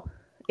all,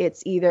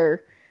 it's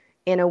either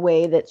in a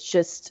way that's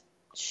just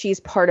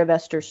she's part of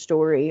Esther's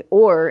story,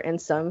 or in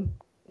some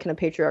kind of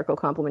patriarchal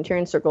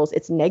complementarian circles,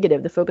 it's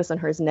negative. The focus on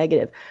her is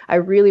negative. I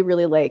really,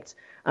 really liked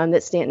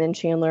that Stanton and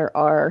Chandler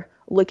are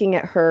looking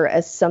at her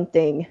as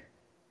something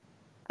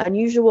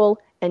unusual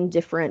and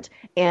different,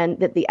 and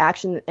that the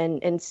action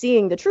and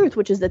seeing the truth,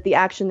 which is that the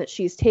action that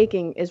she's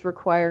taking is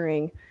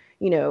requiring,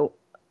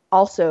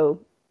 also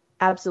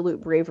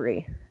absolute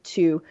bravery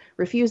to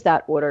refuse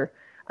that order.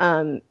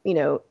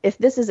 If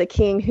this is a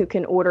king who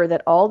can order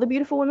that all the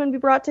beautiful women be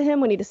brought to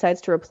him when he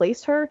decides to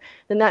replace her,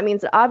 then that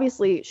means that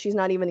obviously she's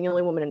not even the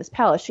only woman in his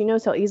palace. She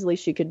knows how easily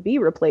she could be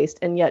replaced,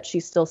 and yet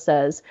she still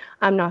says,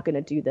 I'm not going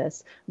to do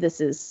this.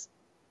 This is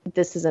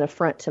an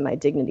affront to my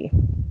dignity.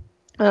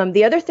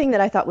 The other thing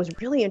that I thought was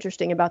really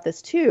interesting about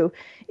this too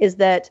is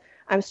that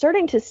I'm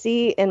starting to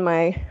see in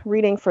my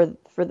reading for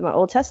my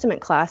Old Testament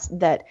class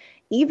that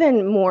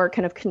even more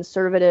kind of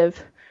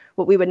conservative,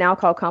 what we would now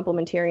call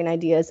complementarian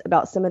ideas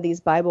about some of these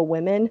Bible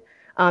women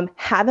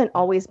haven't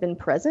always been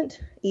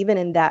present, even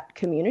in that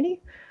community.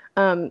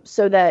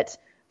 So that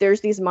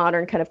there's these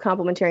modern kind of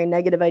complementary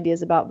negative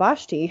ideas about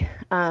Vashti.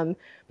 But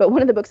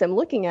one of the books I'm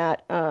looking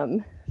at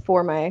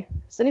for my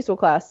Sunday school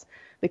class,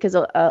 because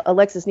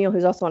Alexis Neal,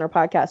 who's also on our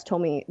podcast,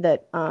 told me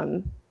that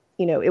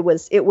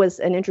it was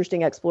an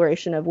interesting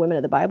exploration of women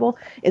of the Bible,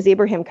 is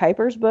Abraham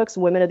Kuyper's books,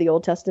 Women of the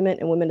Old Testament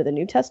and Women of the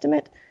New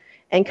Testament.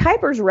 And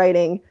Kuyper's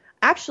writing,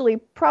 actually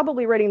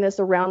probably writing this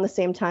around the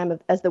same time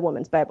as the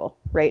Woman's Bible,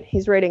 right?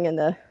 He's writing in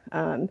the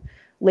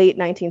late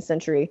 19th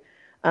century,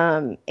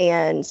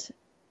 and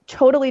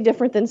totally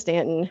different than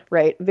Stanton,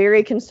 right?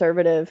 Very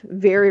conservative,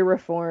 very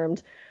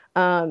reformed,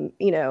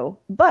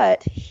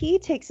 but he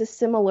takes a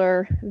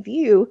similar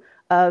view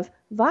of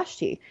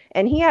Vashti,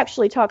 and he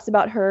actually talks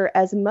about her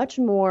as much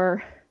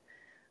more,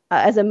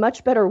 as a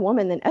much better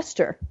woman than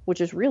Esther, which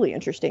is really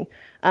interesting.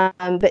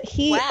 But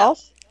he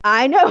also,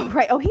 I know,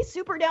 right? Oh, he's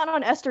super down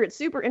on Esther. It's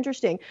super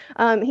interesting.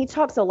 He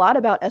talks a lot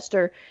about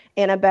Esther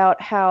and about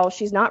how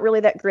she's not really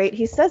that great.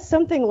 He says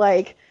something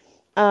like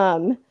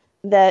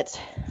that.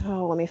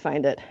 Oh, let me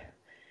find it.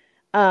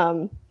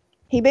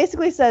 He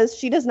basically says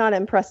she does not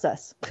impress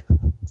us.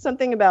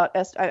 Something about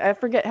Esther. I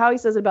forget how he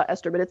says it about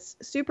Esther, but it's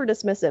super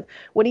dismissive.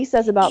 What he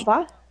says about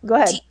go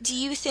ahead. Do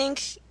you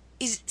think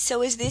is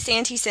this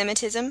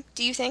anti-Semitism?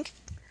 Do you think?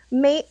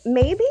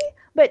 Maybe,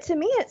 but to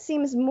me it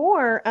seems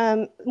more.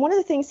 One of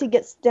the things he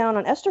gets down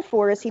on Esther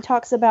for is he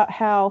talks about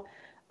how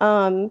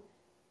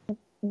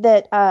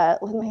that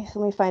let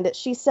me find it.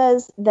 She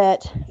says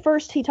that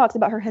first he talks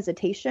about her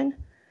hesitation,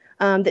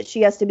 that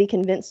she has to be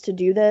convinced to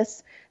do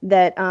this.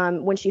 That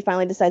when she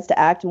finally decides to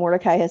act,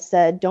 Mordecai has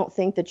said, "Don't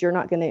think that you're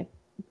not going to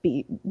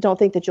don't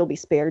think that you'll be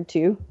spared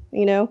too."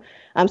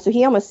 So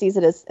he almost sees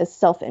it as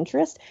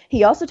self-interest.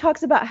 He also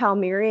talks about how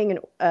marrying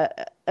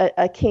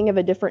a king of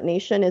a different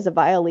nation is a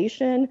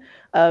violation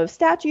of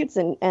statutes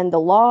and the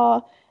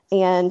law.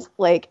 And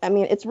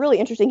it's really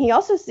interesting. He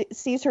also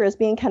sees her as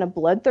being kind of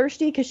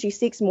bloodthirsty because she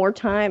seeks more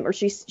time, or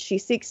she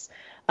seeks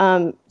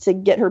to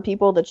get her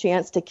people the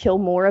chance to kill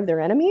more of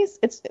their enemies.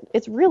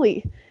 It's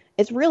really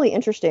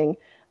interesting.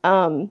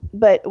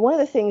 But one of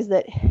the things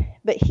the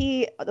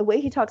way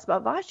he talks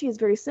about Vashti is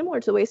very similar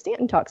to the way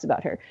Stanton talks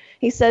about her.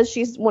 He says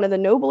she's one of the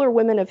nobler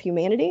women of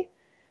humanity,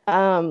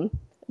 that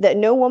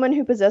no woman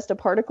who possessed a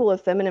particle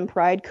of feminine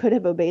pride could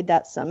have obeyed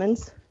that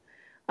summons.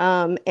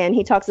 And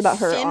he talks about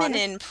her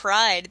feminine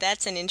pride.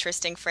 That's an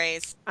interesting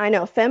phrase. I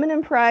know.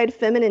 Feminine pride,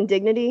 feminine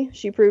dignity.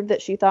 She proved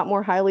that she thought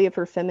more highly of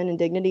her feminine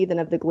dignity than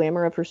of the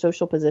glamour of her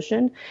social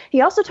position.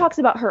 He also talks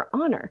about her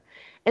honor.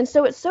 And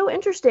so it's so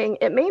interesting.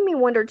 It made me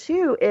wonder,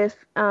 too, if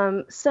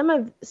some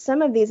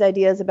of these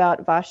ideas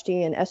about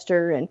Vashti and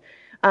Esther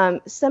and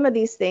some of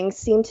these things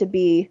seem to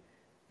be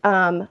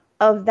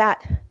of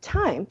that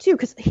time, too,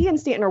 because he and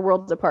Stanton are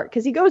worlds apart.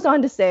 Because he goes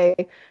on to say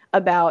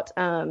about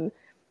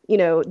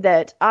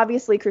that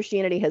obviously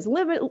Christianity has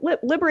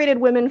liberated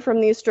women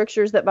from these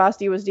strictures that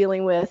Vashti was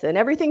dealing with, and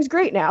everything's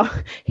great now.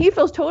 He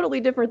feels totally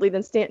differently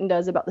than Stanton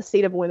does about the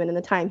state of women in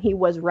the time he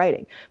was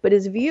writing. But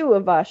his view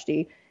of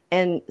Vashti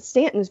and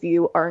Stanton's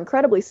view are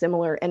incredibly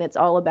similar, and it's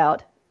all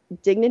about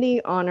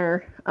dignity,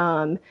 honor,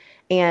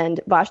 and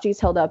Vashti's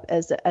held up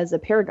as a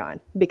paragon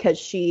because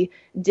she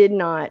did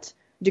not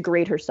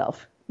degrade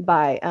herself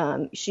by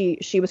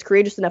she was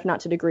courageous enough not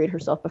to degrade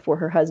herself before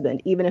her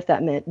husband, even if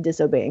that meant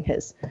disobeying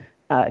his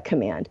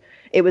command.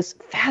 It was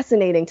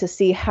fascinating to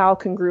see how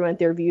congruent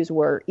their views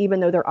were, even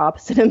though they're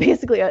opposite in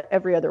basically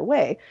every other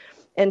way.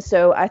 And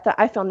so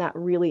I found that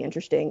really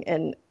interesting,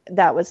 and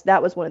that was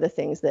one of the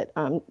things that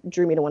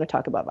drew me to want to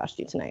talk about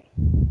Vashti tonight.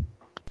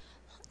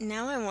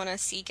 Now I want to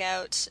seek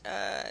out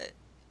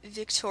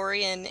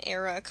Victorian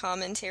era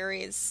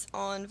commentaries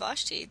on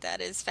Vashti. That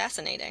is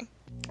fascinating.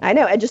 I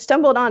know. I just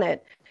stumbled on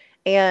it.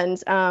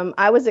 And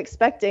I was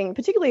expecting,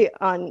 particularly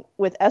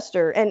with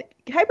Esther, and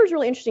Kuyper's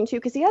really interesting too,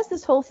 because he has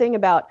this whole thing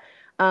about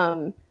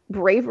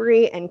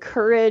bravery and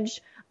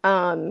courage.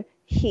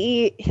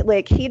 He's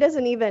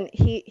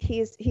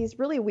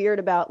really weird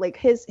about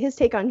his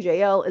take on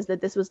Jael is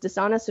that this was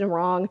dishonest and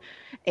wrong,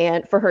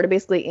 and for her to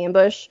basically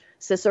ambush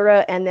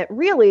Sisera, and that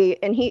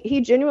really, and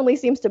he genuinely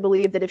seems to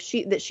believe that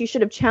she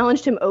should have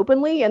challenged him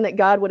openly, and that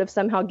God would have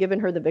somehow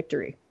given her the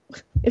victory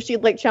if she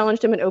had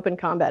challenged him in open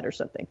combat or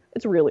something.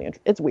 It's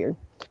weird.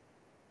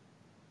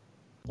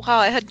 Wow,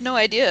 I had no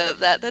idea of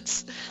that.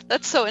 That's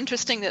so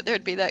interesting that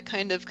there'd be that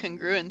kind of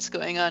congruence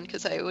going on,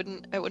 because I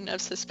wouldn't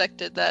have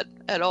suspected that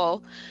at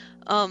all.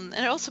 And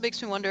it also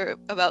makes me wonder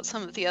about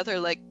some of the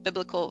other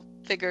biblical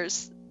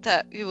figures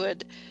that you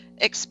would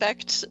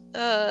expect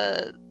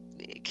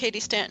Cady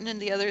Stanton and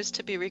the others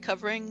to be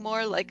recovering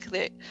more, like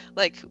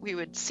we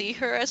would see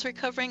her as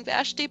recovering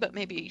Vashti, but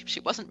maybe she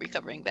wasn't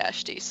recovering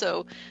Vashti.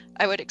 So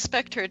I would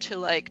expect her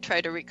to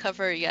try to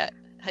recover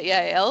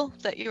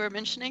Yael that you were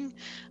mentioning,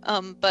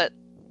 but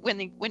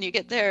when you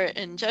get there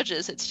in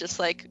Judges, it's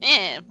just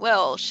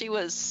well, she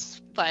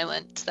was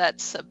violent,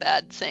 that's a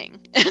bad thing.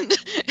 And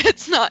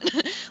it's not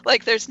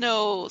there's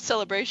no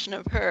celebration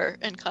of her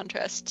in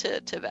contrast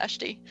to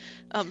Vashti.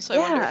 So I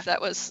wonder if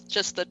that was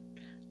just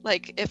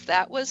if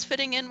that was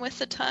fitting in with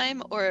the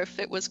time, or if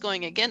it was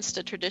going against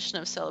a tradition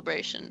of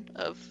celebration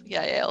of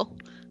Yael.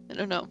 I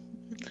don't know.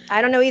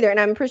 I don't know either, and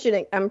I'm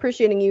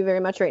appreciating you very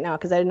much right now,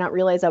 because I did not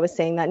realize I was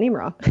saying that name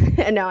wrong,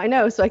 and now I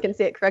know, so I can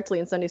say it correctly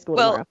in Sunday school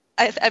tomorrow.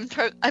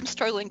 I'm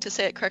struggling to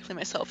say it correctly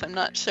myself. I'm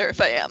not sure if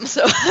I am.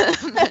 So,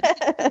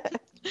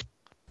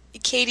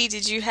 Cady,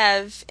 did you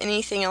have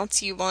anything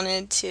else you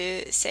wanted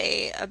to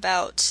say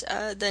about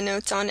the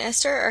notes on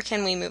Esther, or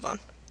can we move on?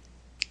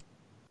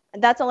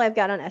 That's all I've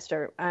got on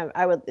Esther.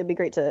 It'd be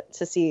great to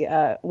see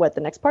what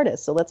the next part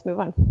is. So let's move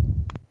on.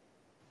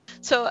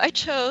 So I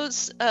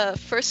chose 1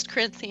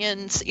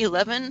 Corinthians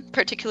 11,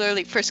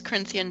 particularly 1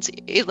 Corinthians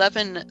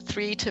 11,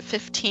 3 to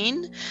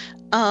 15.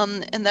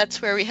 And that's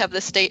where we have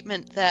the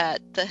statement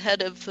that the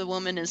head of the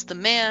woman is the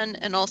man,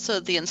 and also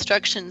the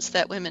instructions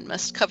that women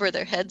must cover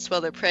their heads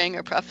while they're praying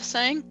or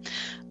prophesying.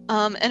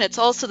 And it's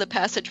also the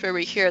passage where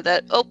we hear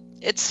that,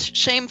 it's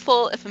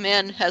shameful if a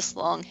man has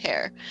long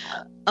hair.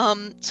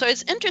 So I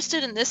was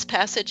interested in this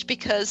passage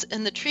because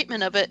in the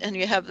treatment of it, and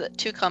you have the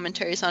two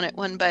commentaries on it,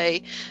 one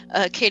by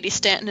Cady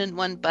Stanton and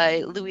one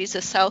by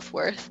Louisa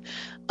Southworth,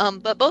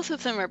 but both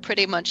of them are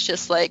pretty much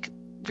just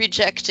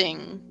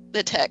rejecting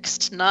the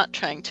text, not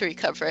trying to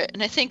recover it.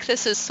 And I think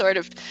this is sort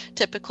of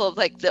typical of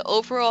the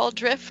overall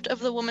drift of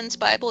the Woman's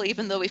Bible,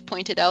 even though we've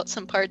pointed out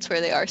some parts where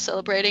they are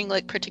celebrating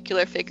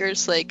particular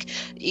figures like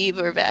Eve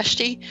or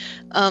Vashti.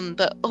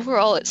 But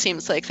overall it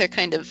seems like they're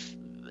kind of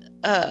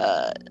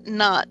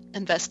not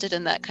invested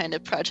in that kind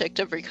of project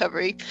of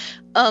recovery.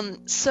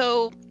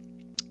 So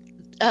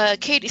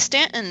Cady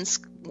Stanton's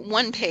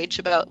one page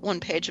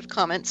of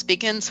comments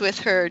begins with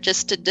her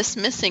just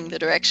dismissing the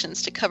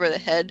directions to cover the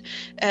head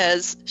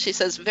as, she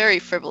says, very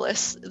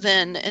frivolous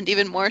then, and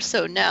even more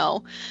so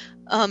now.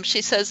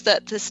 She says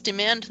that this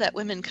demand that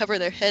women cover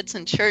their heads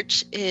in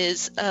church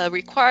is a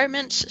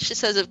requirement, she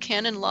says, of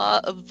canon law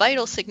of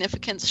vital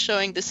significance,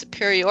 showing the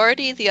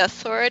superiority, the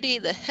authority,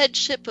 the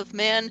headship of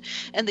man,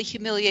 and the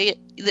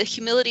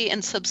humility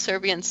and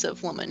subservience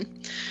of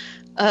woman.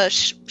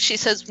 She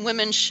says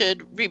women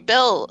should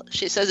rebel,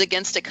 she says,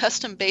 against a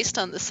custom based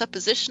on the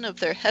supposition of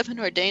their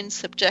heaven-ordained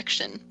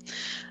subjection.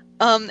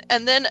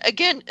 And then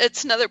again,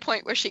 it's another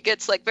point where she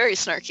gets like very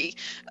snarky.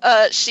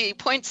 She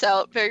points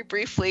out very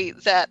briefly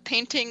that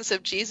paintings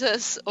of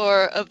Jesus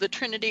or of the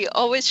Trinity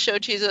always show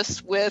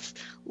Jesus with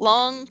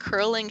long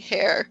curling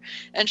hair,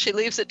 and she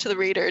leaves it to the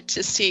reader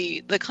to see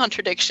the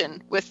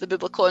contradiction with the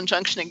biblical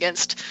injunction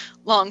against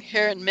long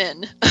hair in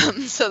men.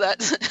 So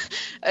that's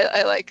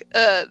I like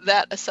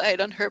that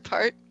aside on her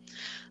part.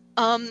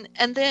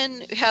 And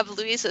then we have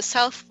Louisa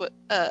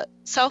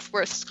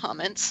Southworth's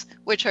comments,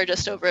 which are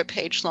just over a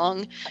page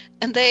long,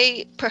 and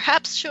they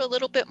perhaps show a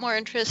little bit more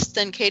interest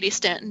than Cady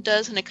Stanton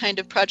does in a kind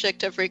of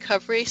project of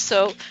recovery.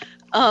 So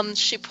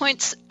she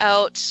points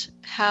out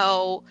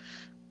how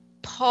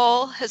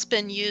Paul has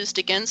been used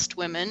against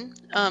women.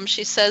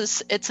 She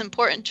says it's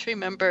important to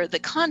remember the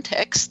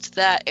context,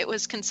 that it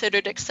was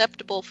considered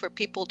acceptable for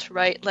people to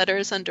write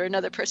letters under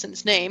another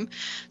person's name.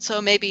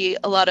 So maybe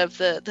a lot of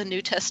the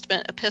New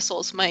Testament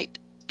epistles might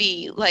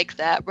be like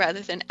that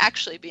rather than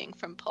actually being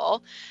from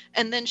Paul.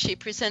 And then she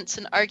presents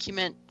an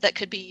argument that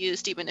could be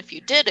used even if you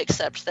did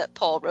accept that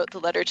Paul wrote the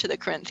letter to the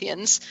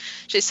Corinthians.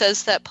 She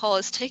says that Paul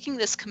is taking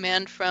this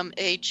command from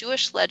a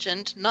Jewish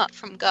legend, not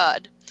from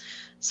God.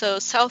 So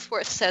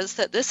Southworth says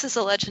that this is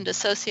a legend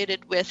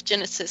associated with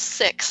Genesis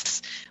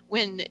 6,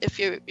 when, if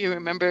you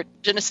remember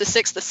Genesis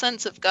 6, the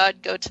sons of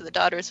God go to the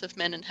daughters of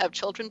men and have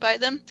children by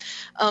them.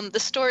 The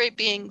story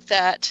being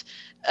that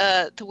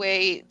the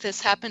way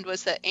this happened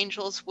was that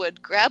angels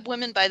would grab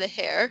women by the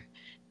hair,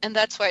 and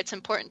that's why it's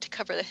important to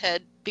cover the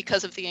head,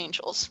 because of the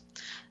angels.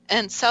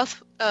 And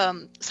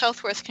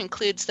Southworth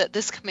concludes that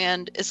this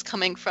command is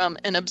coming from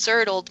an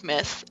absurd old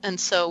myth, and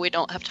so we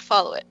don't have to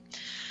follow it.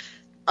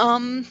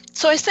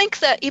 So I think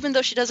that even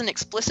though she doesn't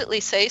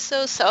explicitly say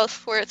so,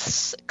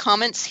 Southworth's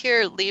comments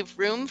here leave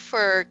room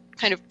for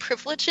kind of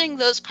privileging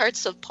those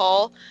parts of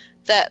Paul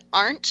that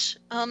aren't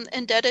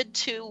indebted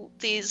to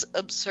these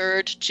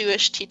absurd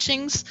Jewish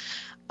teachings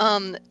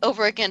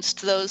over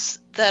against those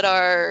that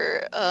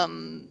are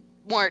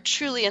more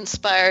truly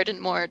inspired and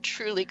more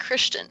truly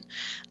Christian.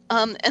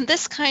 And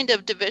this kind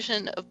of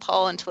division of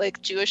Paul into like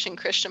Jewish and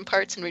Christian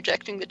parts and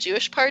rejecting the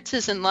Jewish parts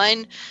is in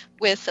line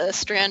with a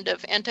strand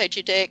of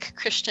anti-Judaic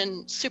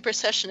Christian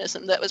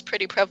supersessionism that was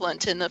pretty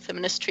prevalent in the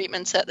feminist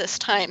treatments at this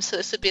time. So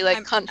this would be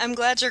like... I'm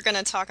glad you're going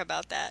to talk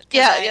about that.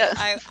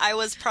 Yeah. I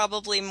was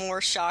probably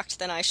more shocked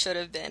than I should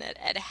have been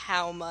at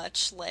how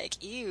much,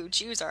 like, ew,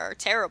 Jews are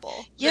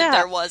terrible that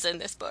there was in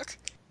this book.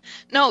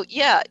 No,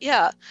 yeah.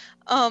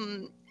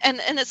 And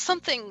it's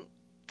something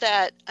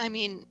that, I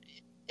mean,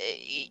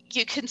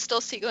 you can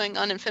still see going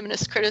on in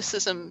feminist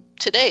criticism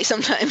today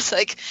sometimes,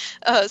 like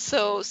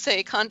so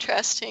say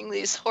contrasting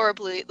these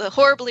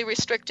horribly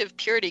restrictive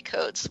purity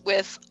codes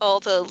with all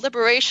the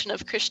liberation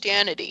of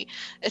Christianity.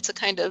 It's a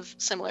kind of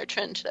similar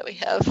trend that we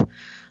have.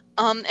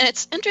 And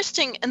it's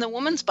interesting in the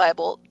Woman's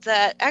Bible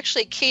that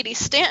actually Cady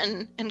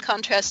Stanton, in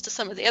contrast to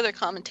some of the other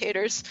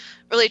commentators,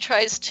 really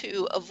tries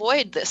to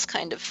avoid this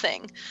kind of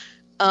thing.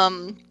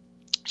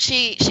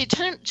 She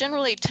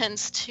generally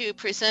tends to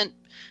present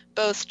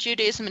both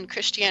Judaism and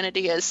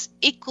Christianity as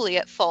equally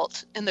at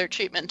fault in their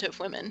treatment of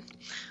women.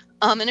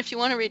 And if you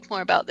want to read more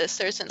about this,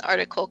 there's an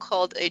article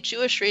called A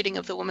Jewish Reading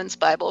of the Woman's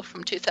Bible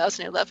from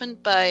 2011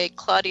 by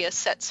Claudia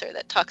Setzer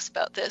that talks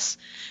about this.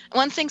 And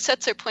one thing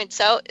Setzer points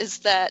out is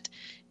that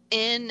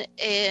in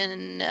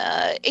an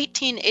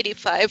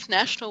 1885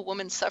 National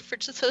Women's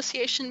Suffrage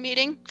Association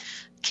meeting,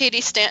 Cady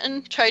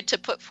Stanton tried to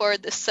put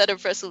forward this set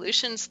of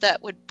resolutions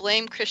that would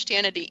blame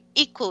Christianity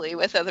equally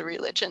with other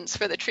religions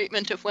for the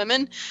treatment of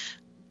women.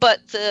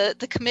 But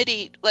the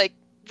committee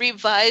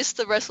revised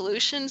the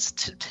resolutions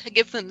to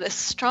give them this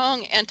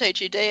strong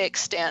anti-Judaic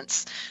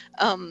stance.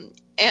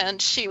 And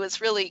she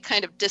was really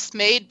kind of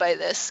dismayed by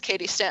this,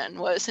 Cady Stanton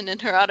was. And in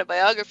her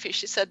autobiography,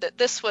 she said that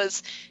this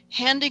was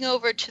handing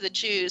over to the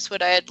Jews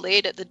what I had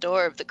laid at the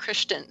door of the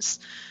Christians.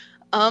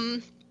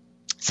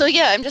 So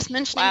yeah, I'm just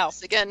mentioning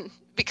this again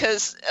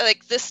because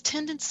this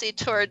tendency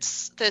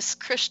towards this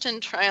Christian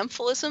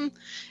triumphalism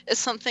is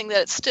something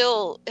that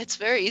it's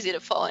very easy to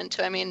fall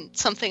into. I mean,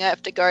 something I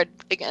have to guard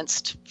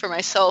against for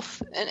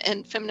myself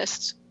and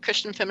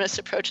Christian feminist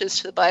approaches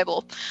to the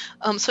Bible.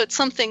 So it's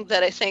something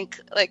that I think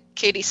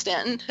Cady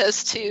Stanton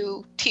has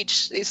to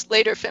teach these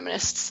later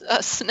feminists,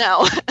 us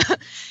now,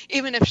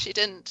 even if she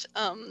didn't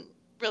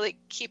really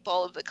keep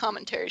all of the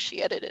commentary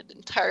she edited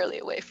entirely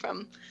away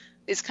from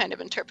these kind of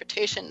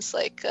interpretations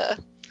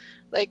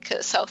like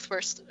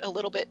Southworth's a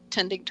little bit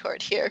tending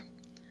toward here.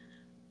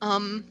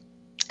 And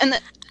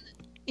that,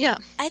 yeah.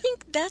 I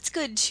think that's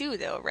good too,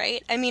 though,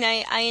 right? I mean,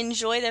 I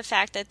enjoy the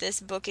fact that this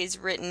book is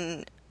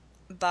written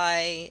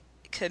by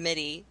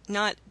committee,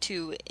 not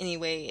to any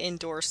way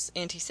endorse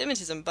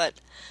anti-Semitism, but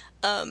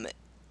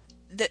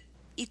the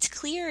it's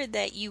clear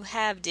that you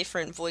have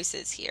different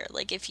voices here.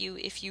 Like if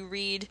you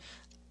read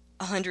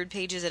 100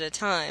 pages at a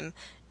time,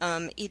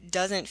 it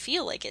doesn't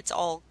feel like it's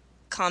all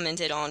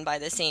commented on by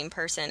the same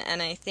person.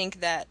 And I think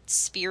that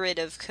spirit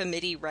of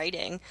committee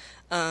writing,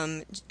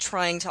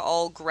 trying to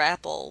all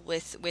grapple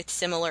with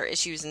similar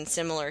issues and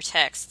similar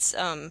texts,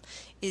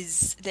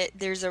 is that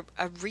there's a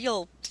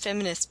real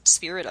feminist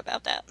spirit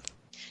about that.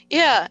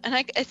 Yeah, and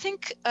I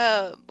think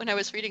when I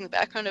was reading the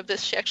background of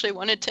this, she actually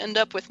wanted to end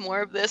up with more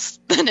of this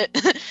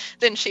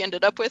than she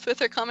ended up with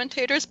her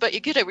commentators. But you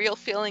get a real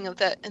feeling of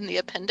that in the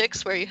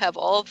appendix, where you have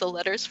all of the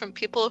letters from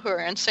people who are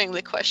answering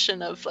the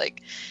question of,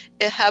 like,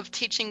 have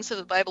teachings of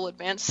the Bible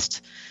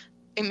advanced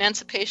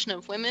emancipation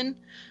of women,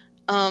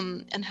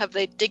 and have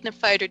they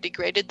dignified or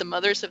degraded the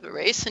mothers of the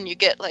race? And you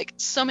get like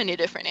so many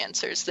different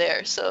answers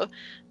there. So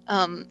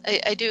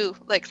I do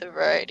like the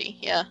variety.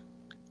 Yeah.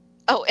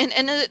 Oh,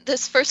 and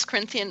this First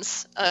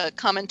Corinthians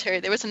commentary,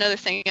 there was another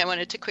thing I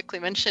wanted to quickly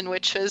mention,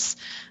 which was,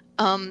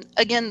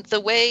 again, the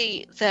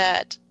way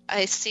that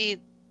I see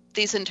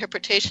these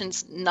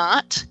interpretations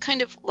not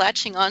kind of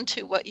latching on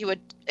to what you would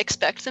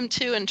expect them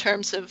to in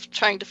terms of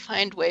trying to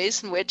find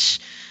ways in which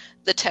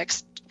the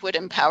text would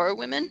empower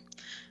women.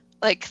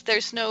 Like,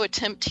 there's no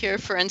attempt here,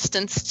 for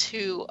instance,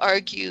 to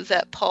argue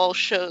that Paul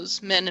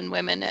shows men and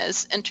women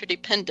as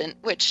interdependent,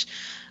 which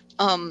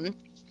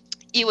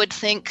you would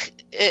think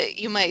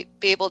you might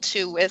be able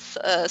to with,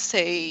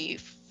 say,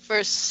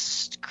 1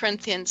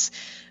 Corinthians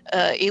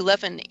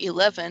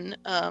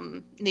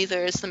 11:11.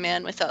 Neither is the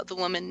man without the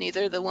woman,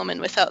 neither the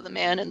woman without the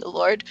man in the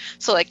Lord.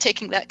 So, like,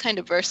 taking that kind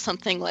of verse,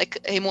 something like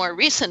a more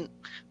recent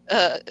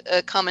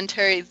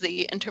commentary,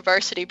 the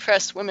InterVarsity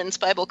Press Women's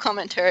Bible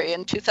Commentary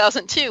in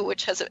 2002,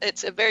 which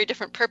it's a very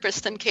different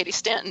purpose than Cady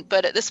Stanton,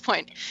 but at this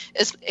point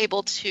is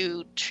able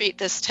to treat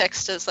this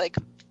text as like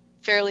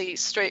fairly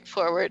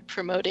straightforward,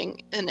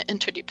 promoting an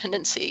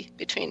interdependency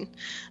between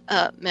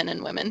men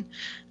and women.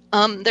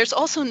 There's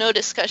also no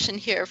discussion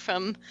here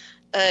from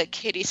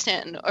Cady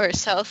Stanton or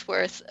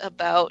Southworth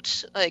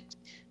about like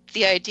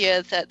the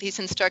idea that these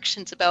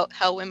instructions about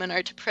how women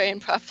are to pray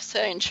and prophesy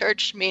in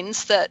church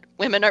means that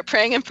women are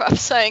praying and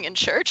prophesying in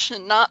church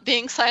and not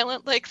being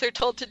silent like they're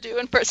told to do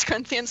in 1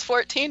 Corinthians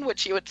 14,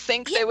 which you would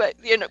think they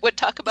would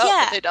talk about,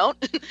 but they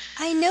don't.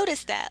 I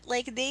noticed that.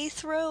 Like, they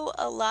throw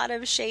a lot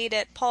of shade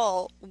at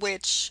Paul,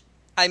 which,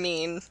 I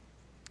mean,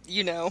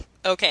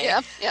 okay.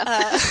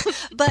 Yeah.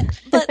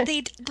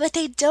 But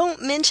they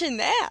don't mention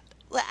that.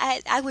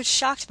 I was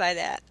shocked by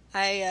that.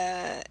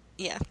 Yeah.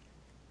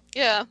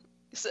 Yeah.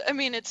 So, I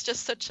mean, it's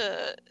just such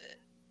a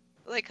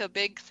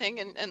big thing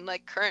in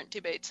like current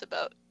debates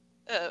about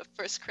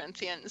 1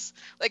 Corinthians.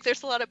 Like,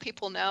 there's a lot of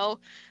people now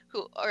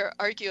who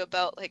argue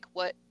about like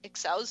what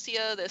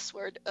exousia, this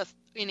word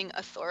meaning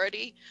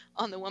authority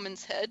on the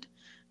woman's head,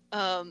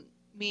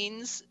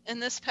 means in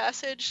this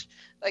passage.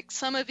 Like,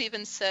 some have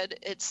even said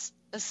it's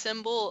a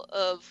symbol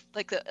of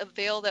like a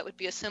veil that would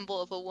be a symbol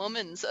of a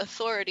woman's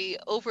authority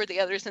over the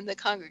others in the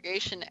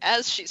congregation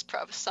as she's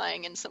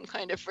prophesying in some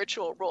kind of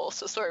ritual role.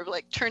 So sort of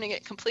like turning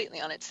it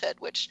completely on its head,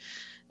 which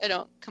I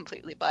don't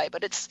completely buy,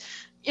 but it's,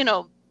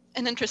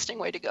 an interesting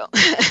way to go.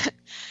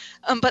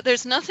 But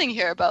there's nothing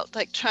here about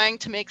like trying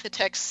to make the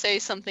text say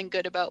something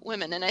good about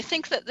women. And I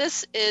think that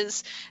this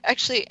is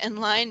actually in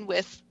line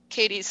with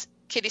Cady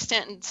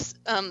Stanton's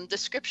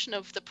description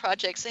of the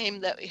project's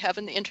aim that we have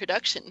in the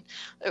introduction,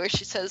 where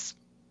she says,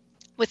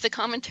 with the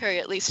commentary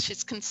at least,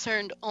 she's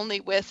concerned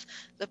only with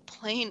the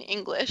plain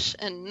English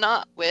and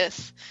not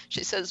with,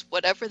 she says,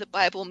 whatever the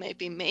Bible may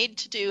be made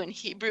to do in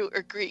Hebrew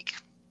or Greek.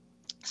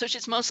 So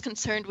she's most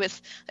concerned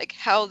with like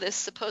how this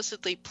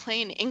supposedly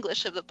plain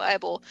English of the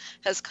Bible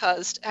has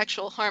caused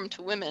actual harm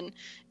to women,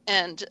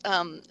 and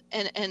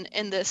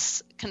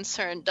this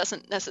concern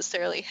doesn't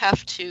necessarily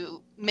have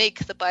to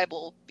make the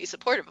Bible be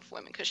supportive of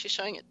women, because she's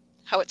showing it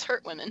how it's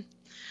hurt women.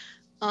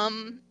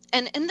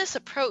 And in this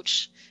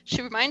approach,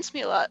 she reminds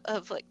me a lot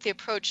of like the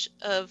approach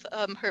of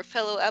her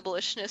fellow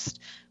abolitionist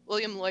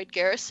William Lloyd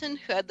Garrison,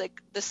 who had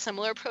like this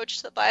similar approach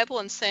to the Bible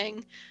and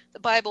saying the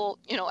Bible,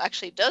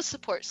 actually does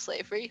support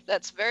slavery.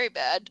 That's very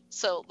bad.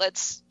 So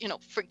let's,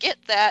 forget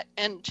that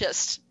and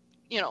just,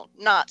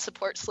 not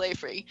support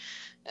slavery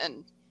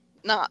and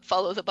not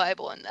follow the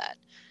Bible in that.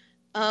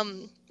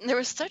 There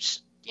was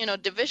such,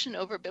 division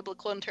over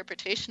biblical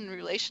interpretation in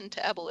relation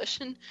to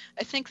abolition.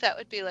 I think that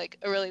would be like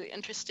a really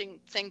interesting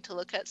thing to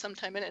look at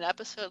sometime in an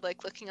episode,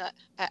 like looking at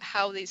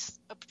how these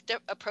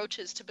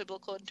approaches to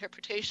biblical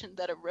interpretation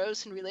that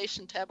arose in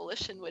relation to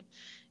abolition would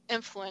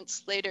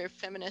influence later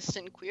feminist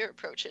and queer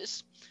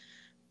approaches.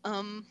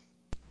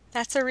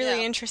 That's a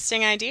really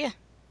interesting idea.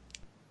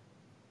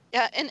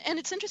 Yeah, and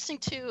it's interesting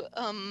too.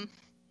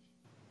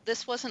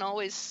 this wasn't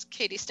always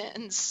Cady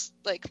Stanton's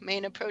like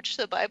main approach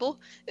to the Bible.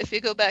 If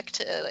you go back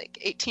to like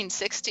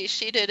 1860,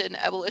 she did an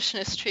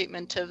abolitionist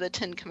treatment of the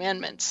Ten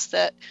Commandments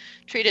that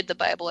treated the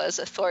Bible as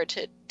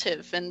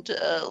authoritative and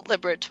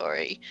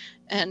liberatory,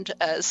 and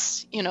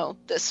as, you know,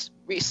 this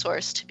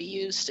resource to be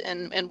used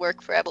and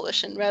work for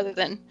abolition, rather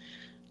than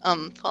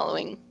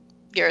following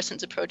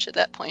Garrison's approach at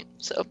that point.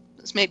 So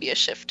it's maybe a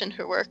shift in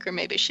her work, or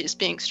maybe she's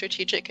being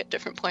strategic at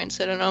different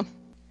points. I don't know.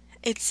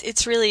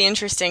 It's really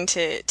interesting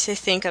to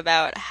think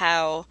about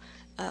how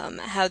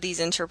these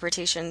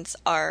interpretations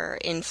are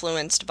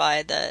influenced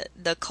by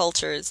the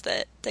cultures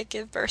that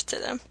give birth to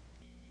them.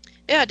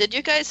 Yeah, did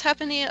you guys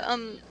have any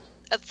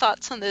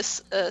thoughts on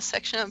this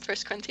section of 1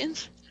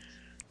 Corinthians?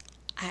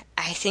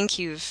 I think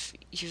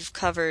you've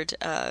covered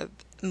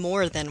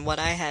more than what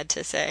I had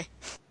to say.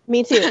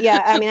 Me too.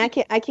 Yeah, I mean,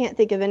 I can't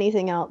think of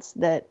anything else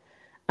that,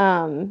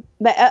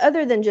 but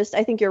other than just,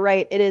 I think you're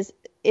right. It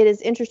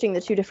is interesting,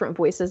 the two different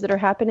voices that are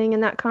happening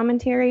in that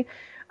commentary.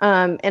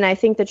 And I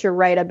think that you're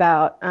right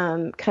about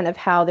kind of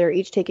how they're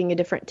each taking a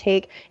different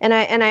take. And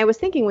I was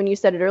thinking when you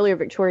said it earlier,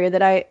 Victoria,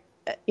 that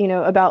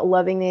about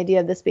loving the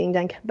idea of this being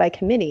done by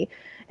committee.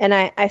 And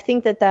I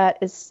think that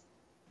is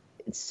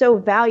so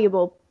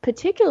valuable,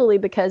 particularly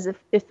because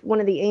if one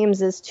of the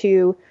aims is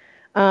to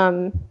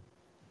kind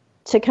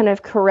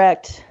of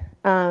correct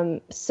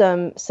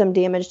some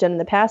damage done in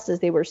the past as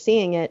they were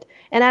seeing it.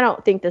 And I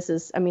don't think this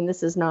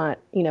is not,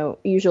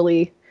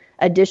 usually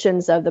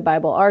editions of the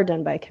Bible are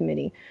done by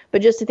committee,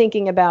 but just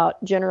thinking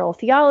about general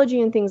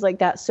theology and things like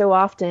that, so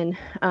often,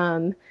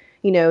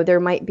 there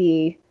might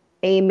be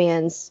a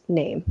man's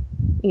name,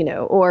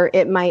 or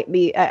it might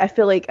be, I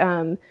feel like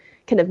kind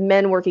of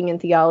men working in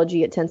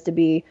theology, it tends to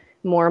be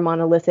more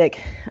monolithic,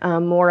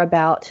 more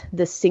about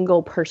the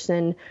single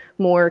person,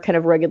 more kind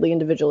of ruggedly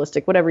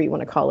individualistic, whatever you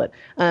want to call it.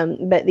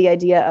 But the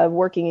idea of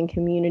working in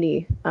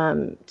community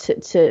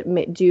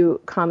to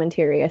do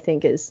commentary, I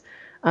think, is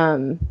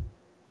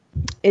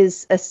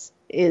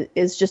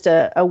just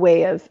a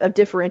way of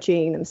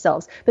differentiating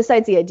themselves.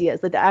 Besides the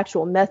ideas, that the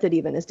actual method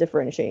even is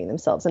differentiating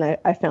themselves, and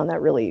I found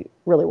that really,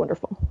 really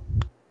wonderful.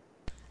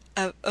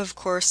 Of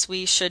course,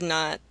 we should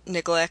not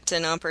neglect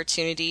an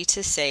opportunity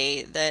to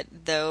say that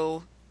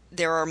though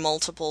there are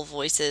multiple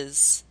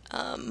voices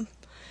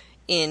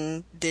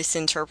in this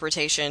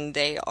interpretation,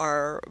 they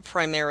are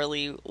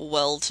primarily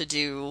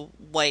well-to-do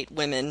white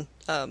women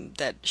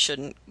that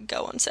shouldn't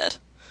go unsaid.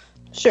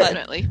 Sure.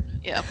 Definitely,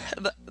 yeah.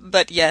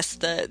 But yes,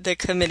 the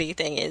committee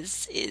thing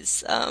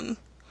is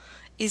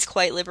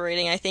quite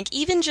liberating, I think.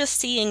 Even just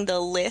seeing the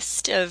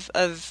list of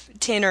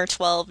 10 or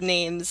 12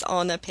 names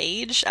on a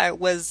page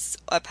was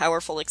a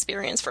powerful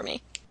experience for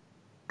me.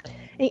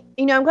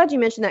 I'm glad you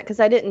mentioned that, because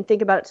I didn't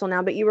think about it till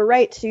now, but you were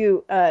right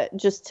to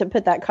just to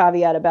put that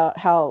caveat about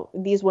how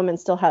these women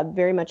still have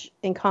very much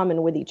in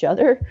common with each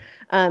other.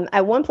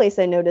 At one place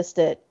I noticed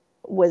it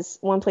was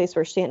one place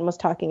where Stanton was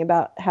talking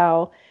about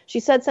how she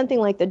said something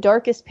like the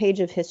darkest page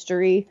of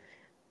history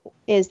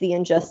is the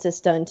injustice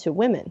done to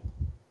women.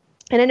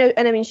 And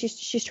I mean,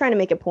 she's trying to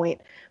make a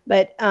point,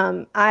 but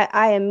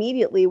I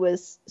immediately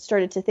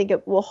started to think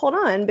of, well, hold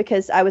on,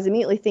 because I was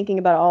immediately thinking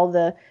about all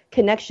the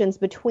connections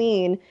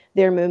between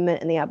their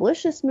movement and the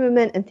abolitionist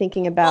movement, and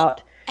thinking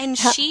about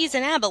she's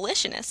an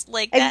abolitionist,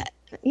 like that.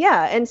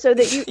 Yeah, and so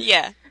that you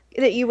yeah.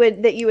 that you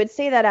would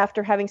say that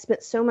after having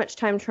spent so much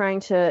time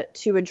trying to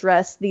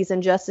address these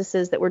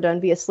injustices that were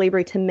done via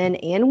slavery to men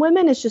and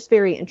women is just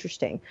very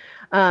interesting.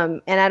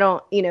 And I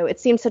don't, it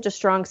seems such a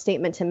strong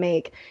statement to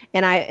make.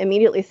 And I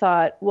immediately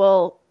thought,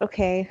 well,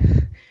 okay,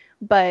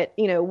 but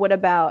what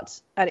about,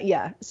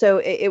 yeah. So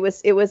it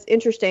was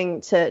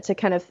interesting to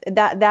kind of,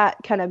 that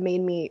kind of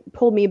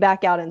pulled me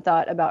back out and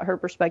thought about her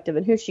perspective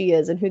and who she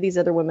is and who these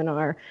other women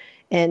are.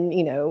 And,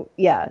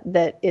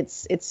 that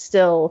it's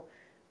still,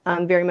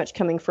 very much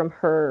coming from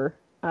her,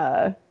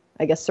 I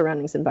guess,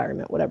 surroundings,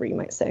 environment, whatever you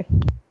might say.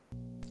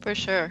 For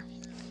sure.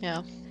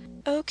 Yeah.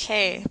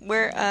 Okay.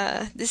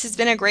 This has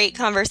been a great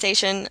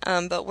conversation,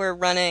 but we're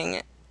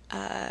running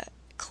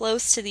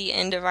close to the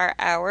end of our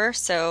hour,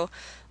 so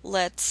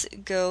let's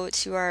go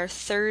to our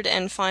third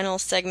and final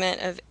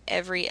segment of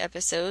every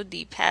episode,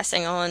 the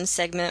Passing On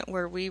segment,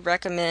 where we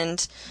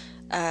recommend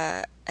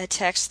a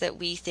text that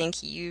we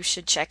think you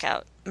should check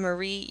out.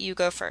 Marie, you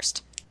go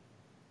first.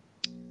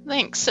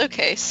 Thanks.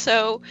 Okay,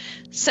 so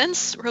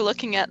since we're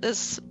looking at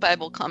this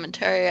Bible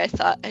commentary, I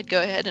thought I'd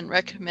go ahead and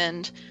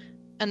recommend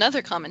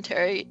another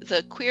commentary,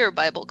 the Queer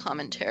Bible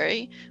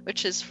Commentary,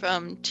 which is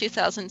from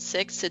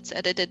 2006. It's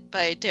edited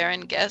by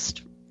Darren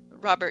Guest,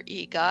 Robert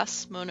E.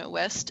 Goss, Mona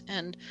West,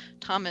 and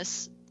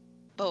Thomas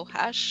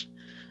Bohash.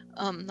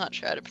 Not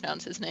sure how to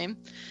pronounce his name.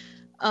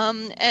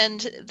 And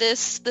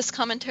this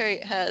commentary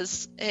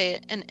has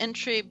an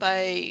entry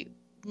by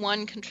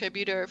one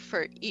contributor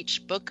for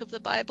each book of the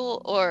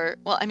Bible,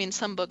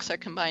 some books are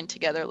combined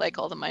together, like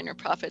all the minor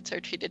prophets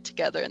are treated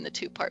together and the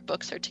two-part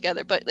books are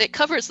together, but it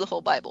covers the whole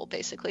Bible,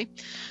 basically.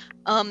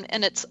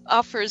 And it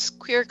offers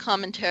queer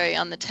commentary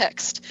on the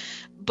text.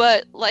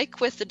 But like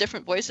with the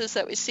different voices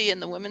that we see in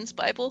the Women's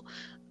Bible,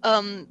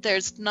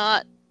 there's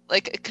not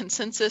like a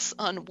consensus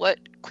on what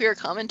queer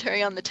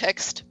commentary on the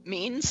text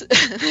means.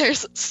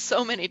 There's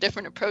so many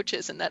different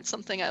approaches, and that's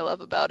something I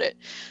love about it.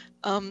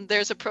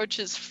 There's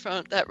approaches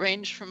that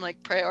range from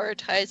like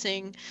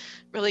prioritizing,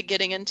 really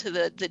getting into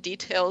the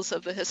details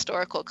of the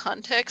historical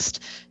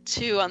context,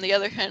 to, on the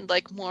other hand,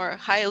 like more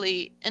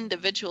highly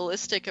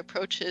individualistic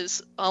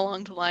approaches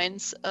along the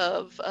lines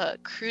of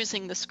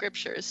cruising the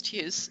scriptures, to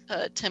use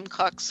Tim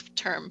Cox's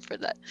term for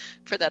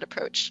that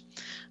approach.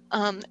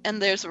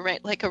 And there's a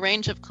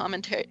range of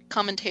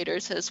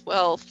commentators as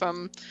well.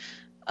 From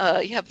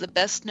you have the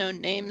best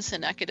known names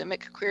in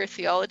academic queer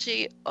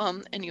theology,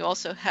 and you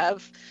also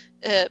have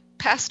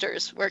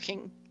pastors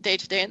working day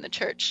to day in the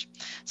church.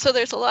 So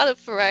there's a lot of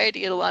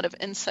variety and a lot of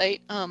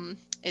insight.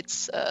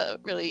 It's a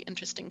really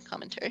interesting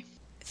commentary.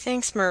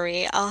 Thanks,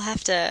 Marie. I'll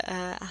have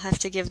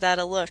to give that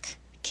a look.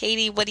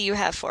 Cady, what do you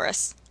have for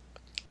us?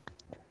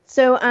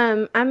 So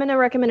I'm going to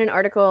recommend an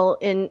article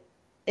in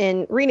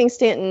reading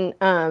Stanton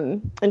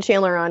and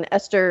Chandler on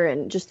Esther,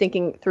 and just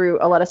thinking through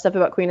a lot of stuff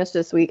about Queen Esther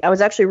this week. I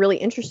was actually really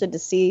interested to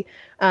see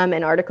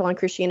an article on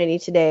Christianity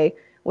Today,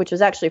 which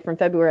was actually from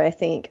February, I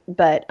think,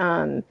 but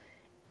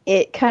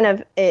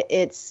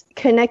it's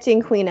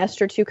connecting Queen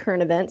Esther to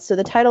current events. So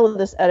the title of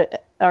this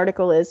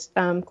article is,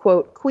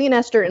 quote, "Queen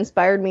Esther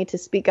inspired me to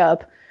speak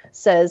up,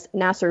 says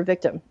Nasser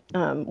victim."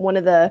 One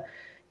of the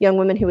young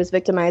women who was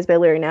victimized by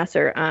Larry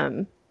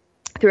Nasser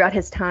throughout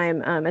his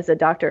time as a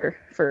doctor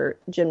for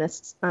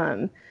gymnasts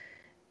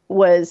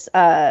has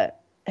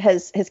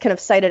kind of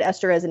cited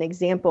Esther as an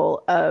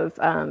example of,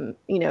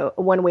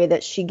 one way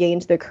that she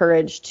gained the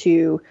courage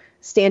to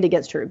stand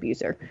against her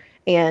abuser.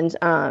 And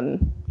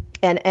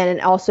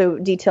also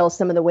details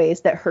some of the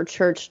ways that her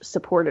church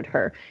supported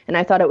her. And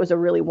I thought it was a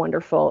really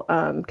wonderful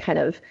kind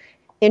of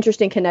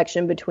interesting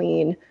connection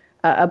between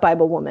a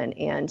Bible woman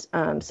and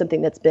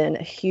something that's been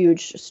a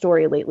huge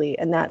story lately.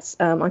 And that's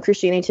on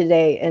Christianity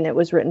Today, and it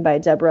was written by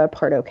Deborah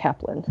Pardo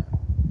Kaplan.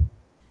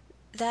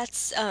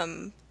 That's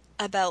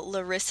about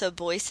Larissa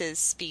Boyce's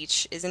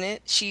speech, isn't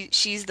it?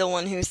 She's the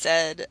one who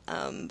said,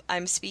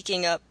 "I'm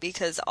speaking up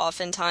because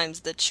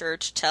oftentimes the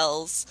church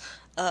tells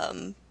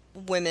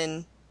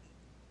women,"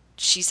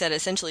 she said,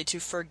 essentially to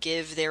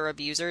forgive their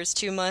abusers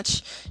too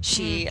much.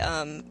 She,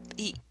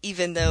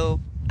 even though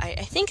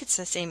I think it's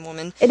the same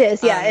woman. It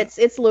is, yeah.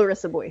 It's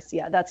Larissa Boyce.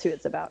 Yeah, that's who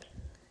it's about.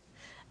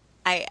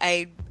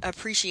 I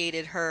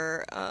appreciated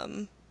her,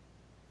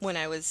 when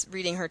I was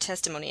reading her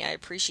testimony, I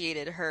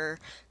appreciated her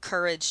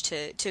courage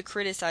to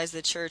criticize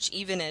the church,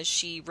 even as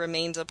she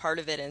remains a part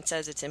of it and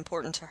says it's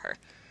important to her.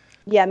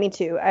 Yeah, me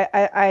too.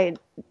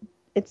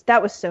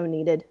 That was so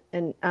needed.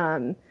 And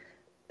and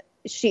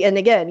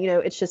again,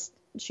 it's just,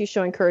 she's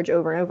showing courage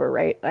over and over,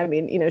 right? I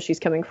mean, she's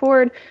coming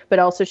forward, but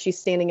also she's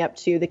standing up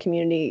to the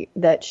community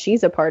that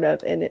she's a part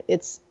of. And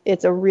it's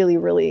a really,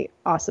 really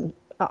awesome,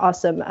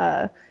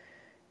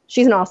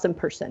 she's an awesome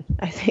person.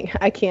 I think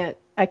I can't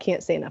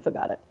say enough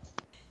about it.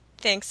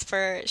 Thanks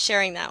for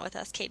sharing that with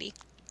us, Cady.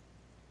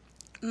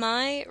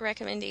 My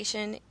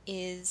recommendation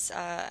is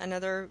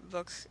another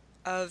book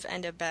of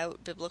and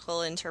about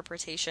biblical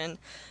interpretation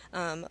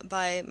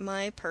by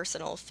my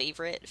personal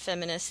favorite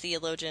feminist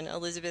theologian,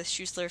 Elizabeth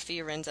Schussler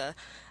Fiorenza.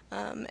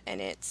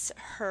 And it's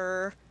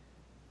her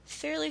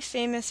fairly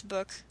famous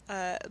book,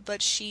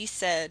 But She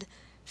Said,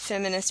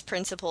 Feminist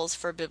Principles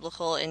for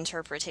Biblical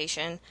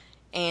Interpretation.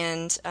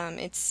 And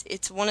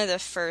it's one of the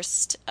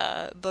first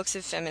books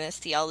of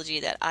feminist theology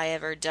that I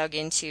ever dug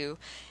into,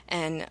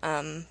 and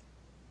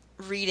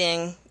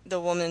reading the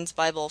Woman's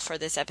Bible for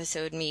this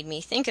episode made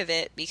me think of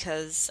it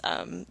because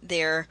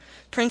their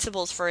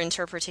principles for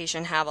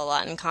interpretation have a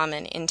lot in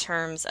common in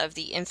terms of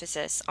the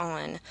emphasis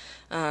on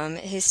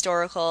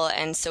historical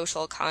and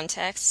social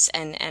contexts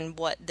and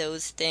what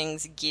those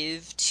things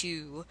give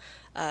to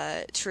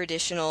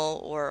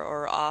traditional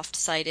or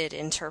oft-cited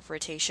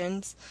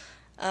interpretations.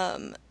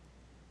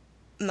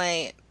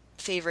 My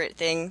favorite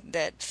thing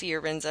that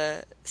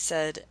Fiorenza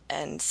said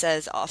and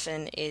says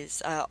often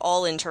is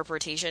all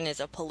interpretation is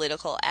a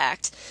political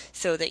act,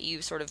 so that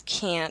you sort of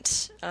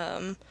can't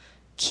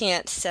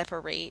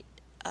separate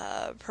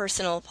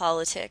personal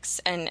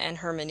politics and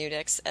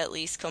hermeneutics, at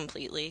least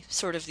completely.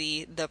 Sort of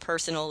the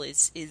personal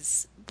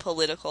is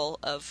political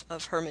of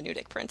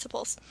hermeneutic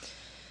principles.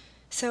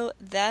 So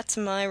that's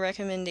my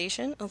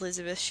recommendation,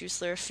 Elizabeth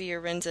Schussler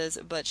Fiorenza's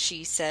But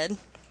She Said.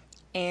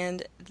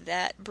 And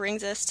that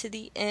brings us to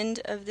the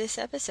end of this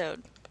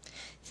episode.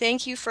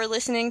 Thank you for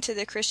listening to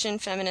the Christian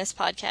Feminist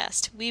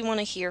Podcast. We want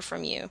to hear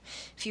from you.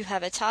 If you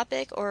have a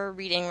topic or a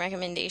reading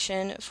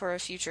recommendation for a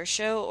future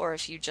show, or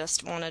if you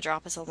just want to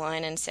drop us a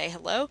line and say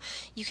hello,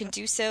 you can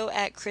do so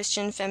at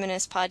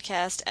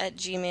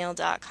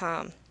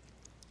christianfeministpodcast@gmail.com.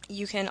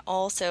 You can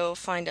also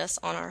find us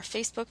on our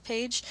Facebook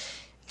page.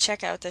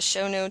 Check out the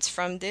show notes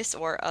from this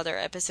or other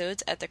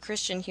episodes at the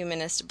Christian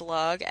Humanist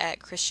blog at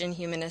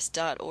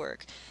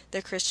christianhumanist.org.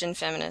 The Christian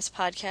Feminist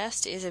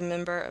Podcast is a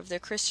member of the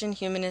Christian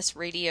Humanist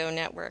Radio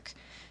Network.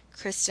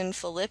 Kristen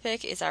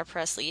Filippic is our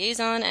press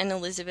liaison, and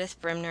Elizabeth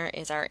Bremner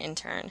is our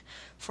intern.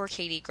 For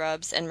Cady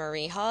Grubbs and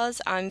Marie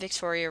Hause, I'm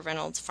Victoria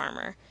Reynolds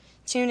Farmer.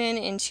 Tune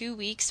in 2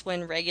 weeks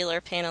when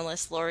regular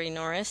panelist Lori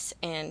Norris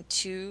and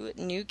 2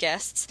 new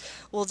guests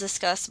will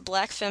discuss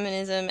Black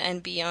feminism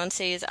and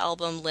Beyoncé's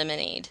album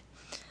Lemonade.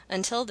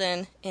 Until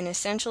then, in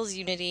essentials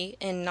unity,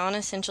 in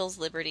non-essentials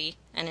liberty,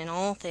 and in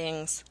all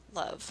things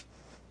love.